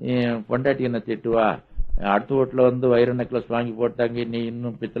பொண்டாட்டி என்ன திட்டுவா, அடுத்த வீட்டுல வைர நெக்லஸ் வாங்கி போட்டாங்க, நீ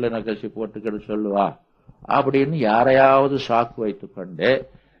இன்னும் பித்தளை நெக்லஸ் போட்டுக்கிட்டு சொல்லுவா அப்படின்னு யாரையாவது சாக்கு வைத்துக் கொண்டு,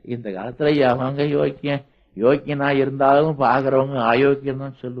 இந்த காலத்துல அவங்க யோக்கியனா இருந்தாலும் பாக்குறவங்க அயோக்கியம்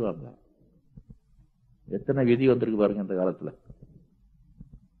தான் சொல்லுவாங்க. எத்தனை விதி வந்திருக்கு பாருங்க இந்த காலத்துல.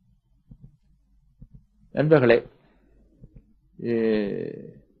 நண்பர்களே,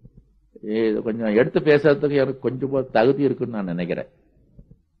 கொஞ்சம் எடுத்து பேசுறதுக்கு எனக்கு கொஞ்சம் தகுதி இருக்குன்னு நான் நினைக்கிறேன்.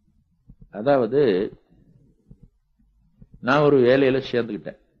 அதாவது நான் ஒரு வேலையில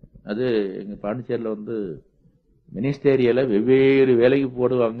சேர்ந்துக்கிட்டேன். அது எங்க பாண்டிச்சேரியில மினிஸ்டேரியல வெவ்வேறு வேலைக்கு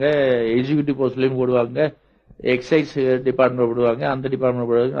போடுவாங்க, எக்ஸிகியூட்டிவ் போஸ்ட்லயும் போடுவாங்க, எக்ஸைஸ் டிபார்ட்மெண்ட் போடுவாங்க, அந்த டிபார்ட்மெண்ட்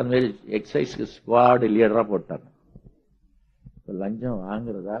போடுவாங்க. அந்த மாதிரி எக்ஸைஸ் ஸ்குவாட் லீடரா போட்டாங்க. லஞ்சம்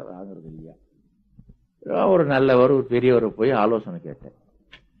வாங்குறது இல்லையா? ஒரு நல்லவர், ஒரு பெரியவரை போய் ஆலோசனை கேட்டேன்.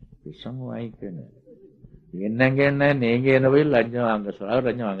 விஷம் வாங்கிக்கணும், என்னங்க என்ன நீங்க என்ன போய் லஞ்சம் வாங்க சொல்ல,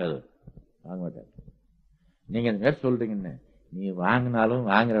 லஞ்சம் வாங்க மாட்டார். நீங்க இந்த மாதிரி சொல்றீங்கன்னு, நீ வாங்கினாலும்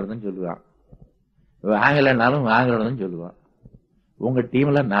வாங்குறதுன்னு சொல்லுவான், வாங்கலைன்னாலும் வாங்குறதுன்னு சொல்லுவான். உங்க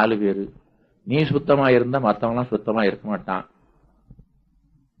டீம்ல 4 பேரு, நீ சுத்தமா இருந்தா மத்தவங்களாம் சுத்தமா இருக்க மாட்டான்,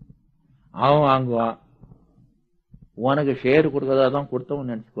 அவன் வாங்குவான், உனக்கு ஷேர் கொடுக்கறதான்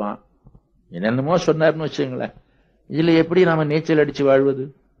கொடுத்தவன் நினைச்சுக்குவான், என்னென்னமோ சொன்னார்னு வச்சுங்களேன். இதுல எப்படி நாம நீச்சல் அடிச்சு வாழ்வது?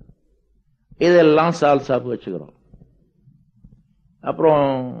 இதெல்லாம் சாப்பு வச்சுக்கிறோம். அப்புறம்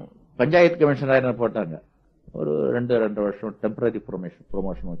பஞ்சாயத்து கமிஷனர் என்ன போட்டாங்க, ஒரு 2 வருஷம் டெம்பரரி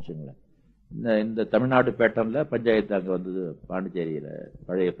ப்ரொமோஷன் வச்சுங்களேன். இந்த தமிழ்நாடு பேட்டர்ன்ல பஞ்சாயத்து அங்க வந்தது, பாண்டிச்சேரியில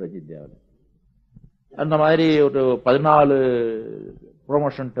பழைய பிரசித்தியாவில். அந்த மாதிரி ஒரு 14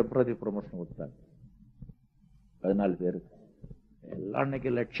 ப்ரொமோஷன், டெம்பரரி ப்ரொமோஷன் கொடுத்தாங்க 14 பேருக்கு. எல்லாம்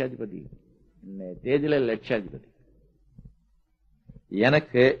அன்னைக்கு லட்சாதிபதி, தேதியில லட்சாதிபதி.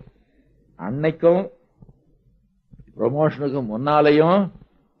 எனக்கு அன்னைக்கும் ப்ரொமோஷனுக்கு முன்னாலையும்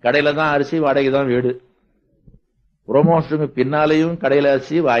கடையில தான் அரிசி, வாடகை தான் வீடு. ப்ரொமோஷனுக்கு பின்னாலையும் கடையில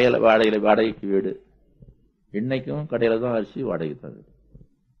அரிசி, வாடகைக்கு வீடு. இன்னைக்கும் கடையில தான் அரிசி, வாடகை தான் வீடு.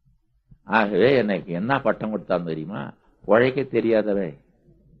 ஆகவே எனக்கு என்ன பட்டம் கொடுத்தான் தெரியுமா? உழைக்க தெரியாதவன்.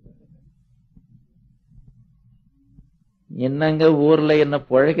 என்னங்க ஊர்ல என்ன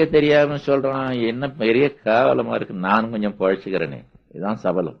பொழைக்க தெரியாம சொல்றான், என்ன பெரிய கேவலமா இருக்கு, நானும் கொஞ்சம் பொழைச்சுக்கிறேனே. இதுதான்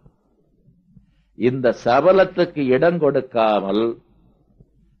சபலம். இந்த சபலத்துக்கு இடம் கொடுக்காமல்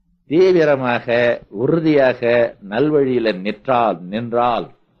தீவிரமாக உறுதியாக நல்வழியில நின்றால்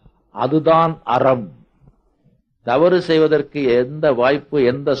அதுதான் அறம். தவறு செய்வதற்கு எந்த வாய்ப்பு,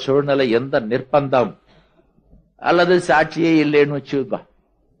 எந்த சூழ்நிலை, எந்த நிர்பந்தம் அல்லது சாட்சியே இல்லைன்னு வச்சுக்கோ,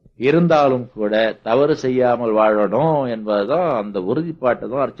 இருந்தாலும் கூட தவறு செய்யாமல் வாழணும் என்பதுதான் அந்த உறுதிப்பாட்டை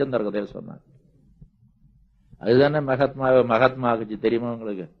தான் அர்ச்சந்தர் கதையில் சொன்னாங்க. அதுதானே மகாத்மாவுக்கு தெரியுமா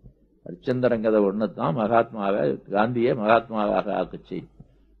உங்களுக்கு? அர்ச்சந்தரங்கதை ஒண்ணுதான் மகாத்மாவை, காந்தியை மகாத்மாவாக ஆக்குச்சு.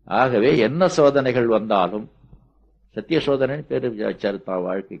 ஆகவே என்ன சோதனைகள் வந்தாலும், சத்திய சோதனை பேரு வச்சாருத்தான்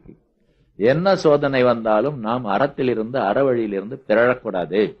வாழ்க்கைக்கு. என்ன சோதனை வந்தாலும் நாம் அறத்திலிருந்து, அறவழியிலிருந்து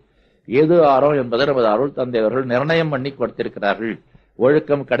பிறழக்கூடாது. எது அறம் என்பதை நமது அருள் தந்தையவர்கள் நிர்ணயம் பண்ணி கொடுத்திருக்கிறார்கள்.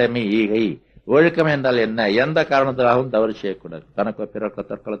 ஒழுக்கம், கடமை, ஈகை. ஒழுக்கம் என்றால் என்ன? எந்த காரணத்திலாகவும் தவறு செய்யக்கூடாது. தனக்கு பிறக்க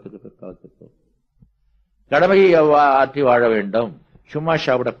தற்காலத்துக்கு பிற்காலத்துக்கு கடமையை ஆற்றி வாழ வேண்டும். சும்மா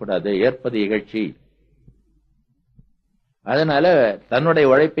சாப்பிடக்கூடாது. ஏற்பது இகழ்ச்சி. அதனால தன்னுடைய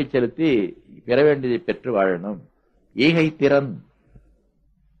உழைப்பை செலுத்தி பெற வேண்டியதை பெற்று வாழணும். ஈகை திறன்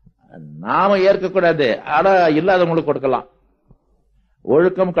நாம ஏற்கக்கூடாது, ஆனா இல்லாதவங்களுக்கு கொடுக்கலாம்.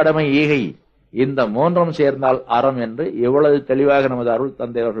 ஒழுக்கம், கடமை, ஈகை இந்த 3ம் சேர்ந்தால் அறம் என்று எவ்வளவு தெளிவாக நமது அருள்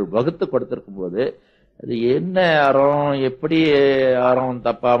தந்தையவர்கள் வகுத்து கொடுத்திருக்கும் போது, அது என்ன அறம், எப்படி அறம்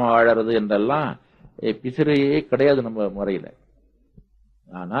தப்பாம வாழறது என்றெல்லாம் பிசிறியே கிடையாது நம்ம முறையில.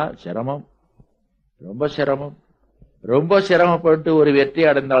 ஆனா சிரமம், ரொம்ப சிரமம். ரொம்ப சிரமப்பட்டு ஒரு வெற்றி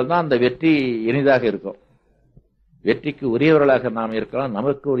அடைந்தால்தான் அந்த வெற்றி இனிதாக இருக்கும். வெற்றிக்கு உரியவர்களாக நாம் இருக்கலாம்,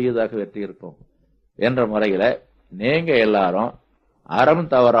 நமக்கு உரியதாக வெற்றி இருக்கும் என்ற முறையில நீங்க எல்லாரும் அறம்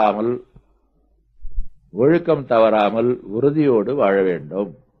தவறாமல், ஒழுக்கம் தவறாமல் உறுதியோடு வாழ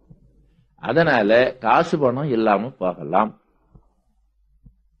வேண்டும். அதனால காசு பணம் இல்லாம போகலாம்.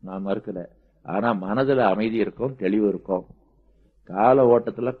 நான் மறுக்கல. ஆனா மனதுல அமைதி இருக்கும், தெளிவு இருக்கும். கால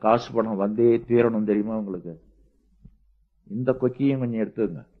ஓட்டத்துல காசு பணம் வந்தே தீரணும் தெரியுமா உங்களுக்கு? இந்த கொக்கியும் கொஞ்சம்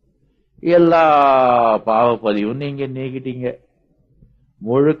எடுத்துங்க. எல்லா பாவப்பதிவும் நீங்க நீக்கிட்டீங்க.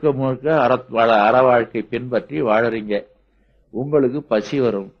 முழுக்க முழுக்க அற வாழ்க்கை பின்பற்றி வாழறீங்க. உங்களுக்கு பசி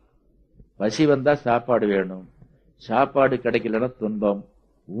வரும். பசி வந்தா சாப்பாடு வேணும். சாப்பாடு கிடைக்கலன்னா துன்பம்.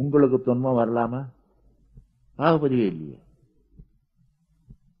 உங்களுக்கு துன்பம் வரலாமா? பாவப்பதிவே இல்லையே.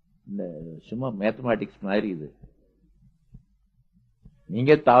 இந்த சும்மா மேத்தமேட்டிக்ஸ் மாதிரி இது.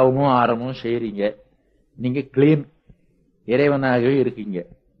 நீங்க தாவமும் ஆரமும் செய்யறீங்க. நீங்க கிளீன் இறைவனாகவே இருக்கீங்க.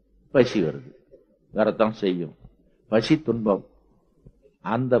 பசி வருது, வரத்தான் செய்யும். பசி துன்பம்.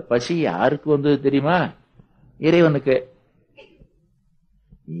 அந்த பசி யாருக்கு வந்தது தெரியுமா? இறைவனுக்கு.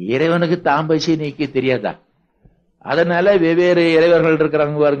 இறைவனுக்கு தான் பசி நீக்க தெரியாதா? அதனால வெவ்வேறு இறைவர்கள்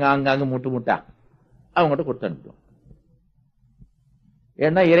இருக்கிறாங்க பாருங்க, அங்க முட்டு முட்டா அவங்ககிட்ட கொடுத்து அனுப்பிடும்.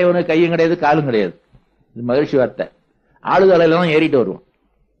 ஏன்னா இறைவனுக்கு கையும் கிடையாது, காலும் கிடையாது. இது மகிழ்ச்சி வார்த்தை. ஆளுதலையெல்லாம் ஏறிட்டு வருவோம்.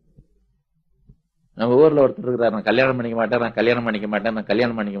 நம்ம ஊர்ல ஒருத்தர் இருக்கிறார், நான் கல்யாணம் பண்ணிக்க மாட்டேன், நான் கல்யாணம் பண்ணிக்க மாட்டேன், நான்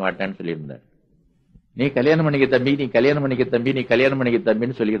கல்யாணம் பண்ணிக்க மாட்டேன்னு சொல்லியிருந்தார். நீ கல்யாணம் பண்ணிக்க தம்பி, நீ கல்யாணம் பண்ணிக்க தம்பி, நீ கல்யாணம் பண்ணிக்க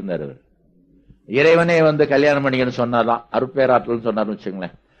தம்பின்னு சொல்லியிருந்தார் அவர். இறைவனே வந்து கல்யாணம் பண்ணிக்கன்னு சொன்னாதான், அருட்பேராற்றல்னு சொன்னார்னு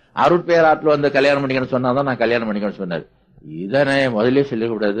வச்சுங்களேன். அருட்பேராற்றல் வந்து கல்யாணம் பண்ணிக்கன்னு சொன்னாதான் நான் கல்யாணம் பண்ணிக்கணும்னு சொன்னார். இதனை முதலே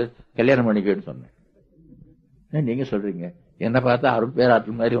சொல்லக்கூடாது, கல்யாணம் பண்ணிக்கன்னு சொன்னேன். நீங்க சொல்றீங்க, என்ன பார்த்தா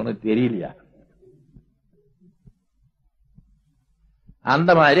அருட்பேராற்றல் மாதிரி உனக்கு தெரியலையா?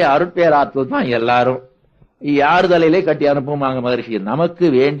 அந்த மாதிரி அருட்பேராற்றல் தான் எல்லாரும். யாரு தலையிலே கட்டி அனுப்புவாங்க மகரிஷி. நமக்கு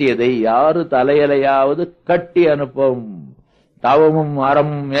வேண்டியதை யாரு தலையிலையாவது கட்டி அனுப்பும். தவமும்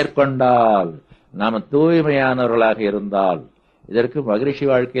அறமும் மேற்கொண்டால், நாம தூய்மையானவர்களாக இருந்தால். இதற்கு மகரிஷி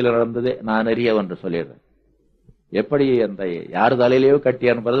வாழ்க்கையில் நடந்ததே நான் அறிய என்று சொல்லிடுறேன். எப்படி அந்த யாரு தலையிலேயோ கட்டி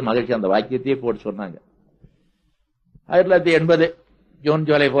அனுப்புறது, மகிழ்ச்சி அந்த வாக்கியத்தையே போட்டு சொன்னாங்க. 1980 ஜூன்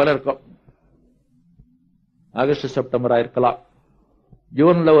ஜூலை போல இருக்கும், ஆகஸ்ட் செப்டம்பரா இருக்கலாம்.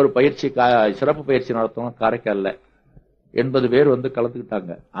 ஜூன்ல ஒரு பயிற்சி, சிறப்பு பயிற்சி நடத்தணும் காரைக்கால்ல. 80 பேர் வந்து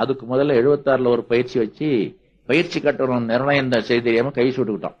கலந்துக்கிட்டாங்க. அதுக்கு முதல்ல 76ல ஒரு பயிற்சி வச்சு பயிற்சி கட்டணம் நிர்ணயம் செய்து தெரியாம கை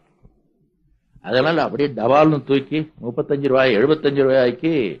சுட்டுக்கிட்டோம். அதனால அப்படியே டபால்னு தூக்கி 35 ரூபாய் 75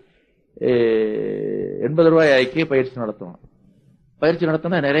 ரூபாய்க்கு 80 ரூபாய்க்கு பயிற்சி நடத்தணும். பயிற்சி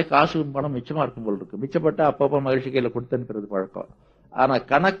நடத்தினா நிறைய காசு பணம் மிச்சமா இருக்கும் போல் இருக்கு. மிச்சப்பட்ட அப்பப்போ மகிழ்ச்சி கையில கொடுத்து அனுப்புறது பழக்கம். ஆனா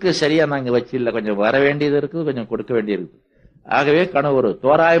கணக்கு சரியா நாங்க வச்சு இல்ல, கொஞ்சம் வர வேண்டியது இருக்கு, கொஞ்சம் கொடுக்க வேண்டியது இருக்கு. ஆகவே ஒரு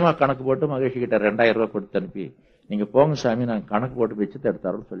தோராயமா கணக்கு போட்டு மகிழ்ச்சி கிட்ட 2000 ரூபாய் கொடுத்து அனுப்பி, நீங்க போங்க சாமி, நாங்க கணக்கு போட்டு வச்சு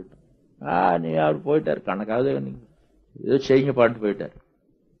எடுத்தாருன்னு சொல்லிட்டோம். நீ அவர் போயிட்டாரு, கணக்காவது நீங்க ஏதோ செய்யுங்க பாட்டு போயிட்டாரு.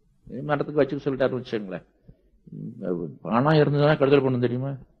 மரத்துக்கு வச்சுக்க சொல்லிட்டாருன்னு வச்சுங்களேன். பணம் இருந்ததுன்னா கடுதல் பண்ண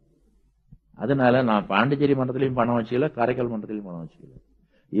தெரியுமா? அதனால நான் பாண்டிச்சேரி மன்றத்திலையும் பணம் வச்சுக்கல, காரைக்கால் மன்றத்திலையும் பணம் வச்சுக்கல.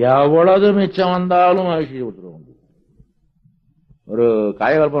 எவ்வளவு மிச்சம் வந்தாலும் மகிழ்ச்சி கொடுத்துருவோம். ஒரு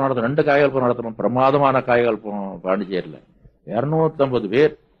காயகல்பம் நடத்தணும், 2 காயகல்பம் நடத்தணும். பிரமாதமான காயகல்பம் பாண்டிச்சேரியில. 250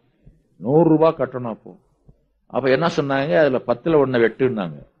 பேர், 100 ரூபாய் கட்டணும். அப்ப என்ன சொன்னாங்க, அதுல 10ல் 1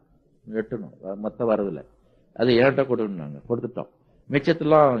 வெட்டுனாங்க. வெட்டணும், மொத்த வரதுல அது என்கிட்ட கொடுனாங்க. கொடுத்துட்டோம்.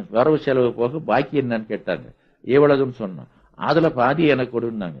 மிச்சத்தெல்லாம் வரவு செலவு போக பாக்கி என்னன்னு கேட்டாங்க. எவ்வளவுன்னு சொன்னோம். அதுல பாதி எனக்கு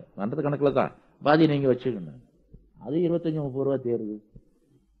கொடுனாங்க. மன்றத்து கணக்குல தான் பாதி நீங்க வச்சுக்கணும். அது 25-30 ரூபாய் தேருது.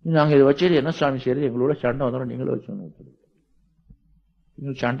 நாங்க இதை வச்சு என்ன சாமி சரி, எங்களோட சண்டை வந்தோம், நீங்களும் வச்சுக்கணும்.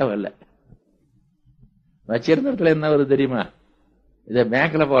 இன்னும் சண்டை வரல. வச்சிருந்த இடத்துல என்ன வருது தெரியுமா? இதை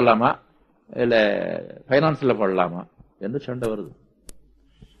பேங்க்ல போடலாமா இல்ல பைனான்ஸ்ல போடலாமா என்று சண்டை வருது.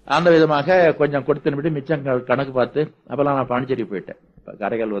 அந்த விதமாக கொஞ்சம் கொடுத்து மிச்சம் கணக்கு பார்த்து, அப்பெல்லாம் நான் பாண்டிச்சேரி போயிட்டேன்.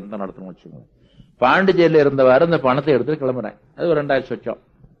 காரைக்கால் வந்து தான் நடத்தணும் வச்சுக்கோங்க. பாண்டிச்சேரியில இருந்தவாறு அந்த பணத்தை எடுத்து கிளம்புறேன். அது ஒரு 2000 சொச்சம்.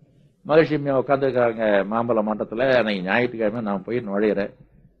 மகிழ்ச்சி உட்காந்துருக்காங்க மாம்பழ மண்டத்துல. அன்னைக்கு ஞாயிற்றுக்கிழமை நான் போய் நுழையிறேன்.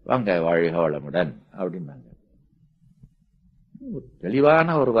 வாங்க வாழ்க வளமுடன் அப்படின்னாங்க.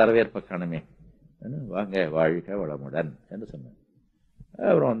 தெளிவான ஒரு வரவேற்பை காணுமே. வாங்க வாழ்க வளமுடன் என்று சொன்னாங்க.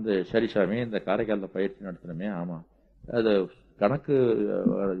 அப்புறம் வந்து சரி சாமி, இந்த காரைக்கால பயிற்சி நடத்தணுமே. ஆமா, அது கணக்கு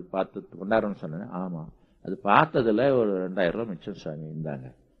பார்த்து கொண்டாடுறோம்னு சொன்னேன். ஆமா, அது பார்த்ததுல ஒரு 2000 ரூபாய் மிச்சம் சாமி, இருந்தாங்க.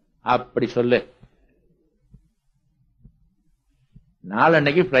 அப்படி சொல்லு.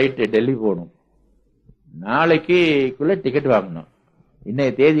 நாளன்னைக்கு பிளைட் டெல்லி போகணும். நாளைக்குள்ள டிக்கெட் வாங்கணும்.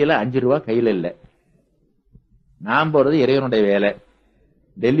 இன்னைய தேதியில 5 ரூபாய் கையில இல்லை. நான் போறது இறைவனுடைய வேலை.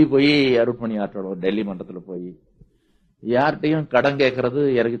 டெல்லி போய் அருட்பணி ஆற்றணும். டெல்லி மன்றத்துல போய் யார்கிட்டையும் கடன் கேட்கறது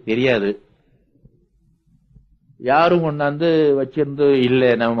எனக்கு தெரியாது. யாரும் கொண்டாந்து வச்சிருந்து இல்ல,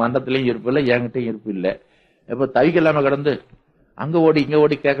 நம்ம மன்றத்திலையும் இருப்பு இல்லை, என்கிட்டையும் இருப்பு இல்லை. இப்ப தவிக்கலாம கடந்து அங்க ஓடி இங்க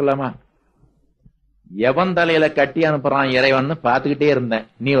ஓடி கேட்கலாமா? எவன் தலையில கட்டி அனுப்புறான் இறைவன் பார்த்துக்கிட்டே இருந்தேன்.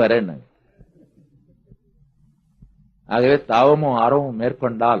 நீ வர. ஆகவே தவமும் அறமும்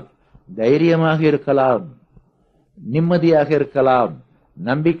மேற்கொண்டால் தைரியமாக இருக்கலாம், நிம்மதியாக இருக்கலாம்,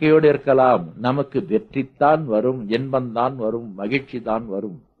 நம்பிக்கையோடு இருக்கலாம். நமக்கு வெற்றித்தான் வரும், இன்பம்தான் வரும், மகிழ்ச்சி தான்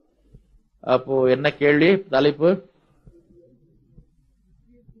வரும். அப்போ என்ன கேள்வி? தலைப்பு,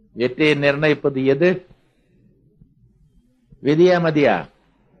 வெற்றியை நிர்ணயிப்பது எது? விதியா மதியா?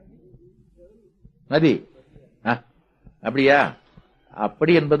 மதி. அப்படியா?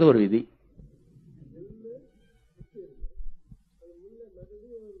 அப்படி என்பது ஒரு விதி.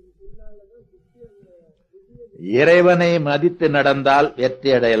 இறைவனை மதித்து நடந்தால் வெற்றி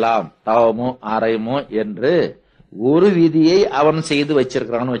அடையலாம், தவமோ ஆரையுமோ என்று ஒரு விதியை அவன் செய்து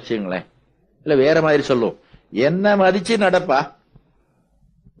வச்சிருக்கிறான்னு வச்சுங்களேன். இல்ல வேற மாதிரி சொல்லுவோம், என்ன மதிச்சு நடப்பா,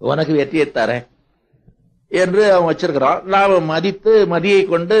 உனக்கு வெற்றியை தரேன் என்று அவன் வச்சிருக்கிறான். நாம மதித்து மதியை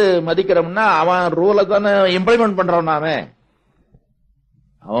கொண்டு மதிக்கிறோம்னா அவன் ரூலை தானே இம்ப்ளிமெண்ட் பண்றோம். நாம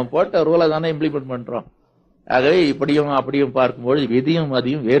அவன் போட்ட ரூலை தானே இம்ப்ளிமெண்ட் பண்றோம். ஆகவே இப்படியும் அப்படியும் பார்க்கும்போது விதியும்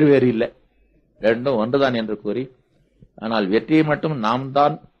மதியும் வேறு வேறு இல்லை, ரெண்டும் ஒன்றுதான் என்று கூறி, ஆனால் வெற்றியை மட்டும் நாம்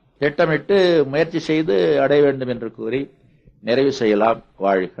தான் திட்டமிட்டு முயற்சி செய்து அடைய வேண்டும் என்று கூறி நிறைவு செய்யலாம்.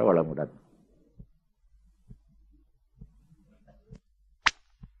 வாழ்க வளமுடன்.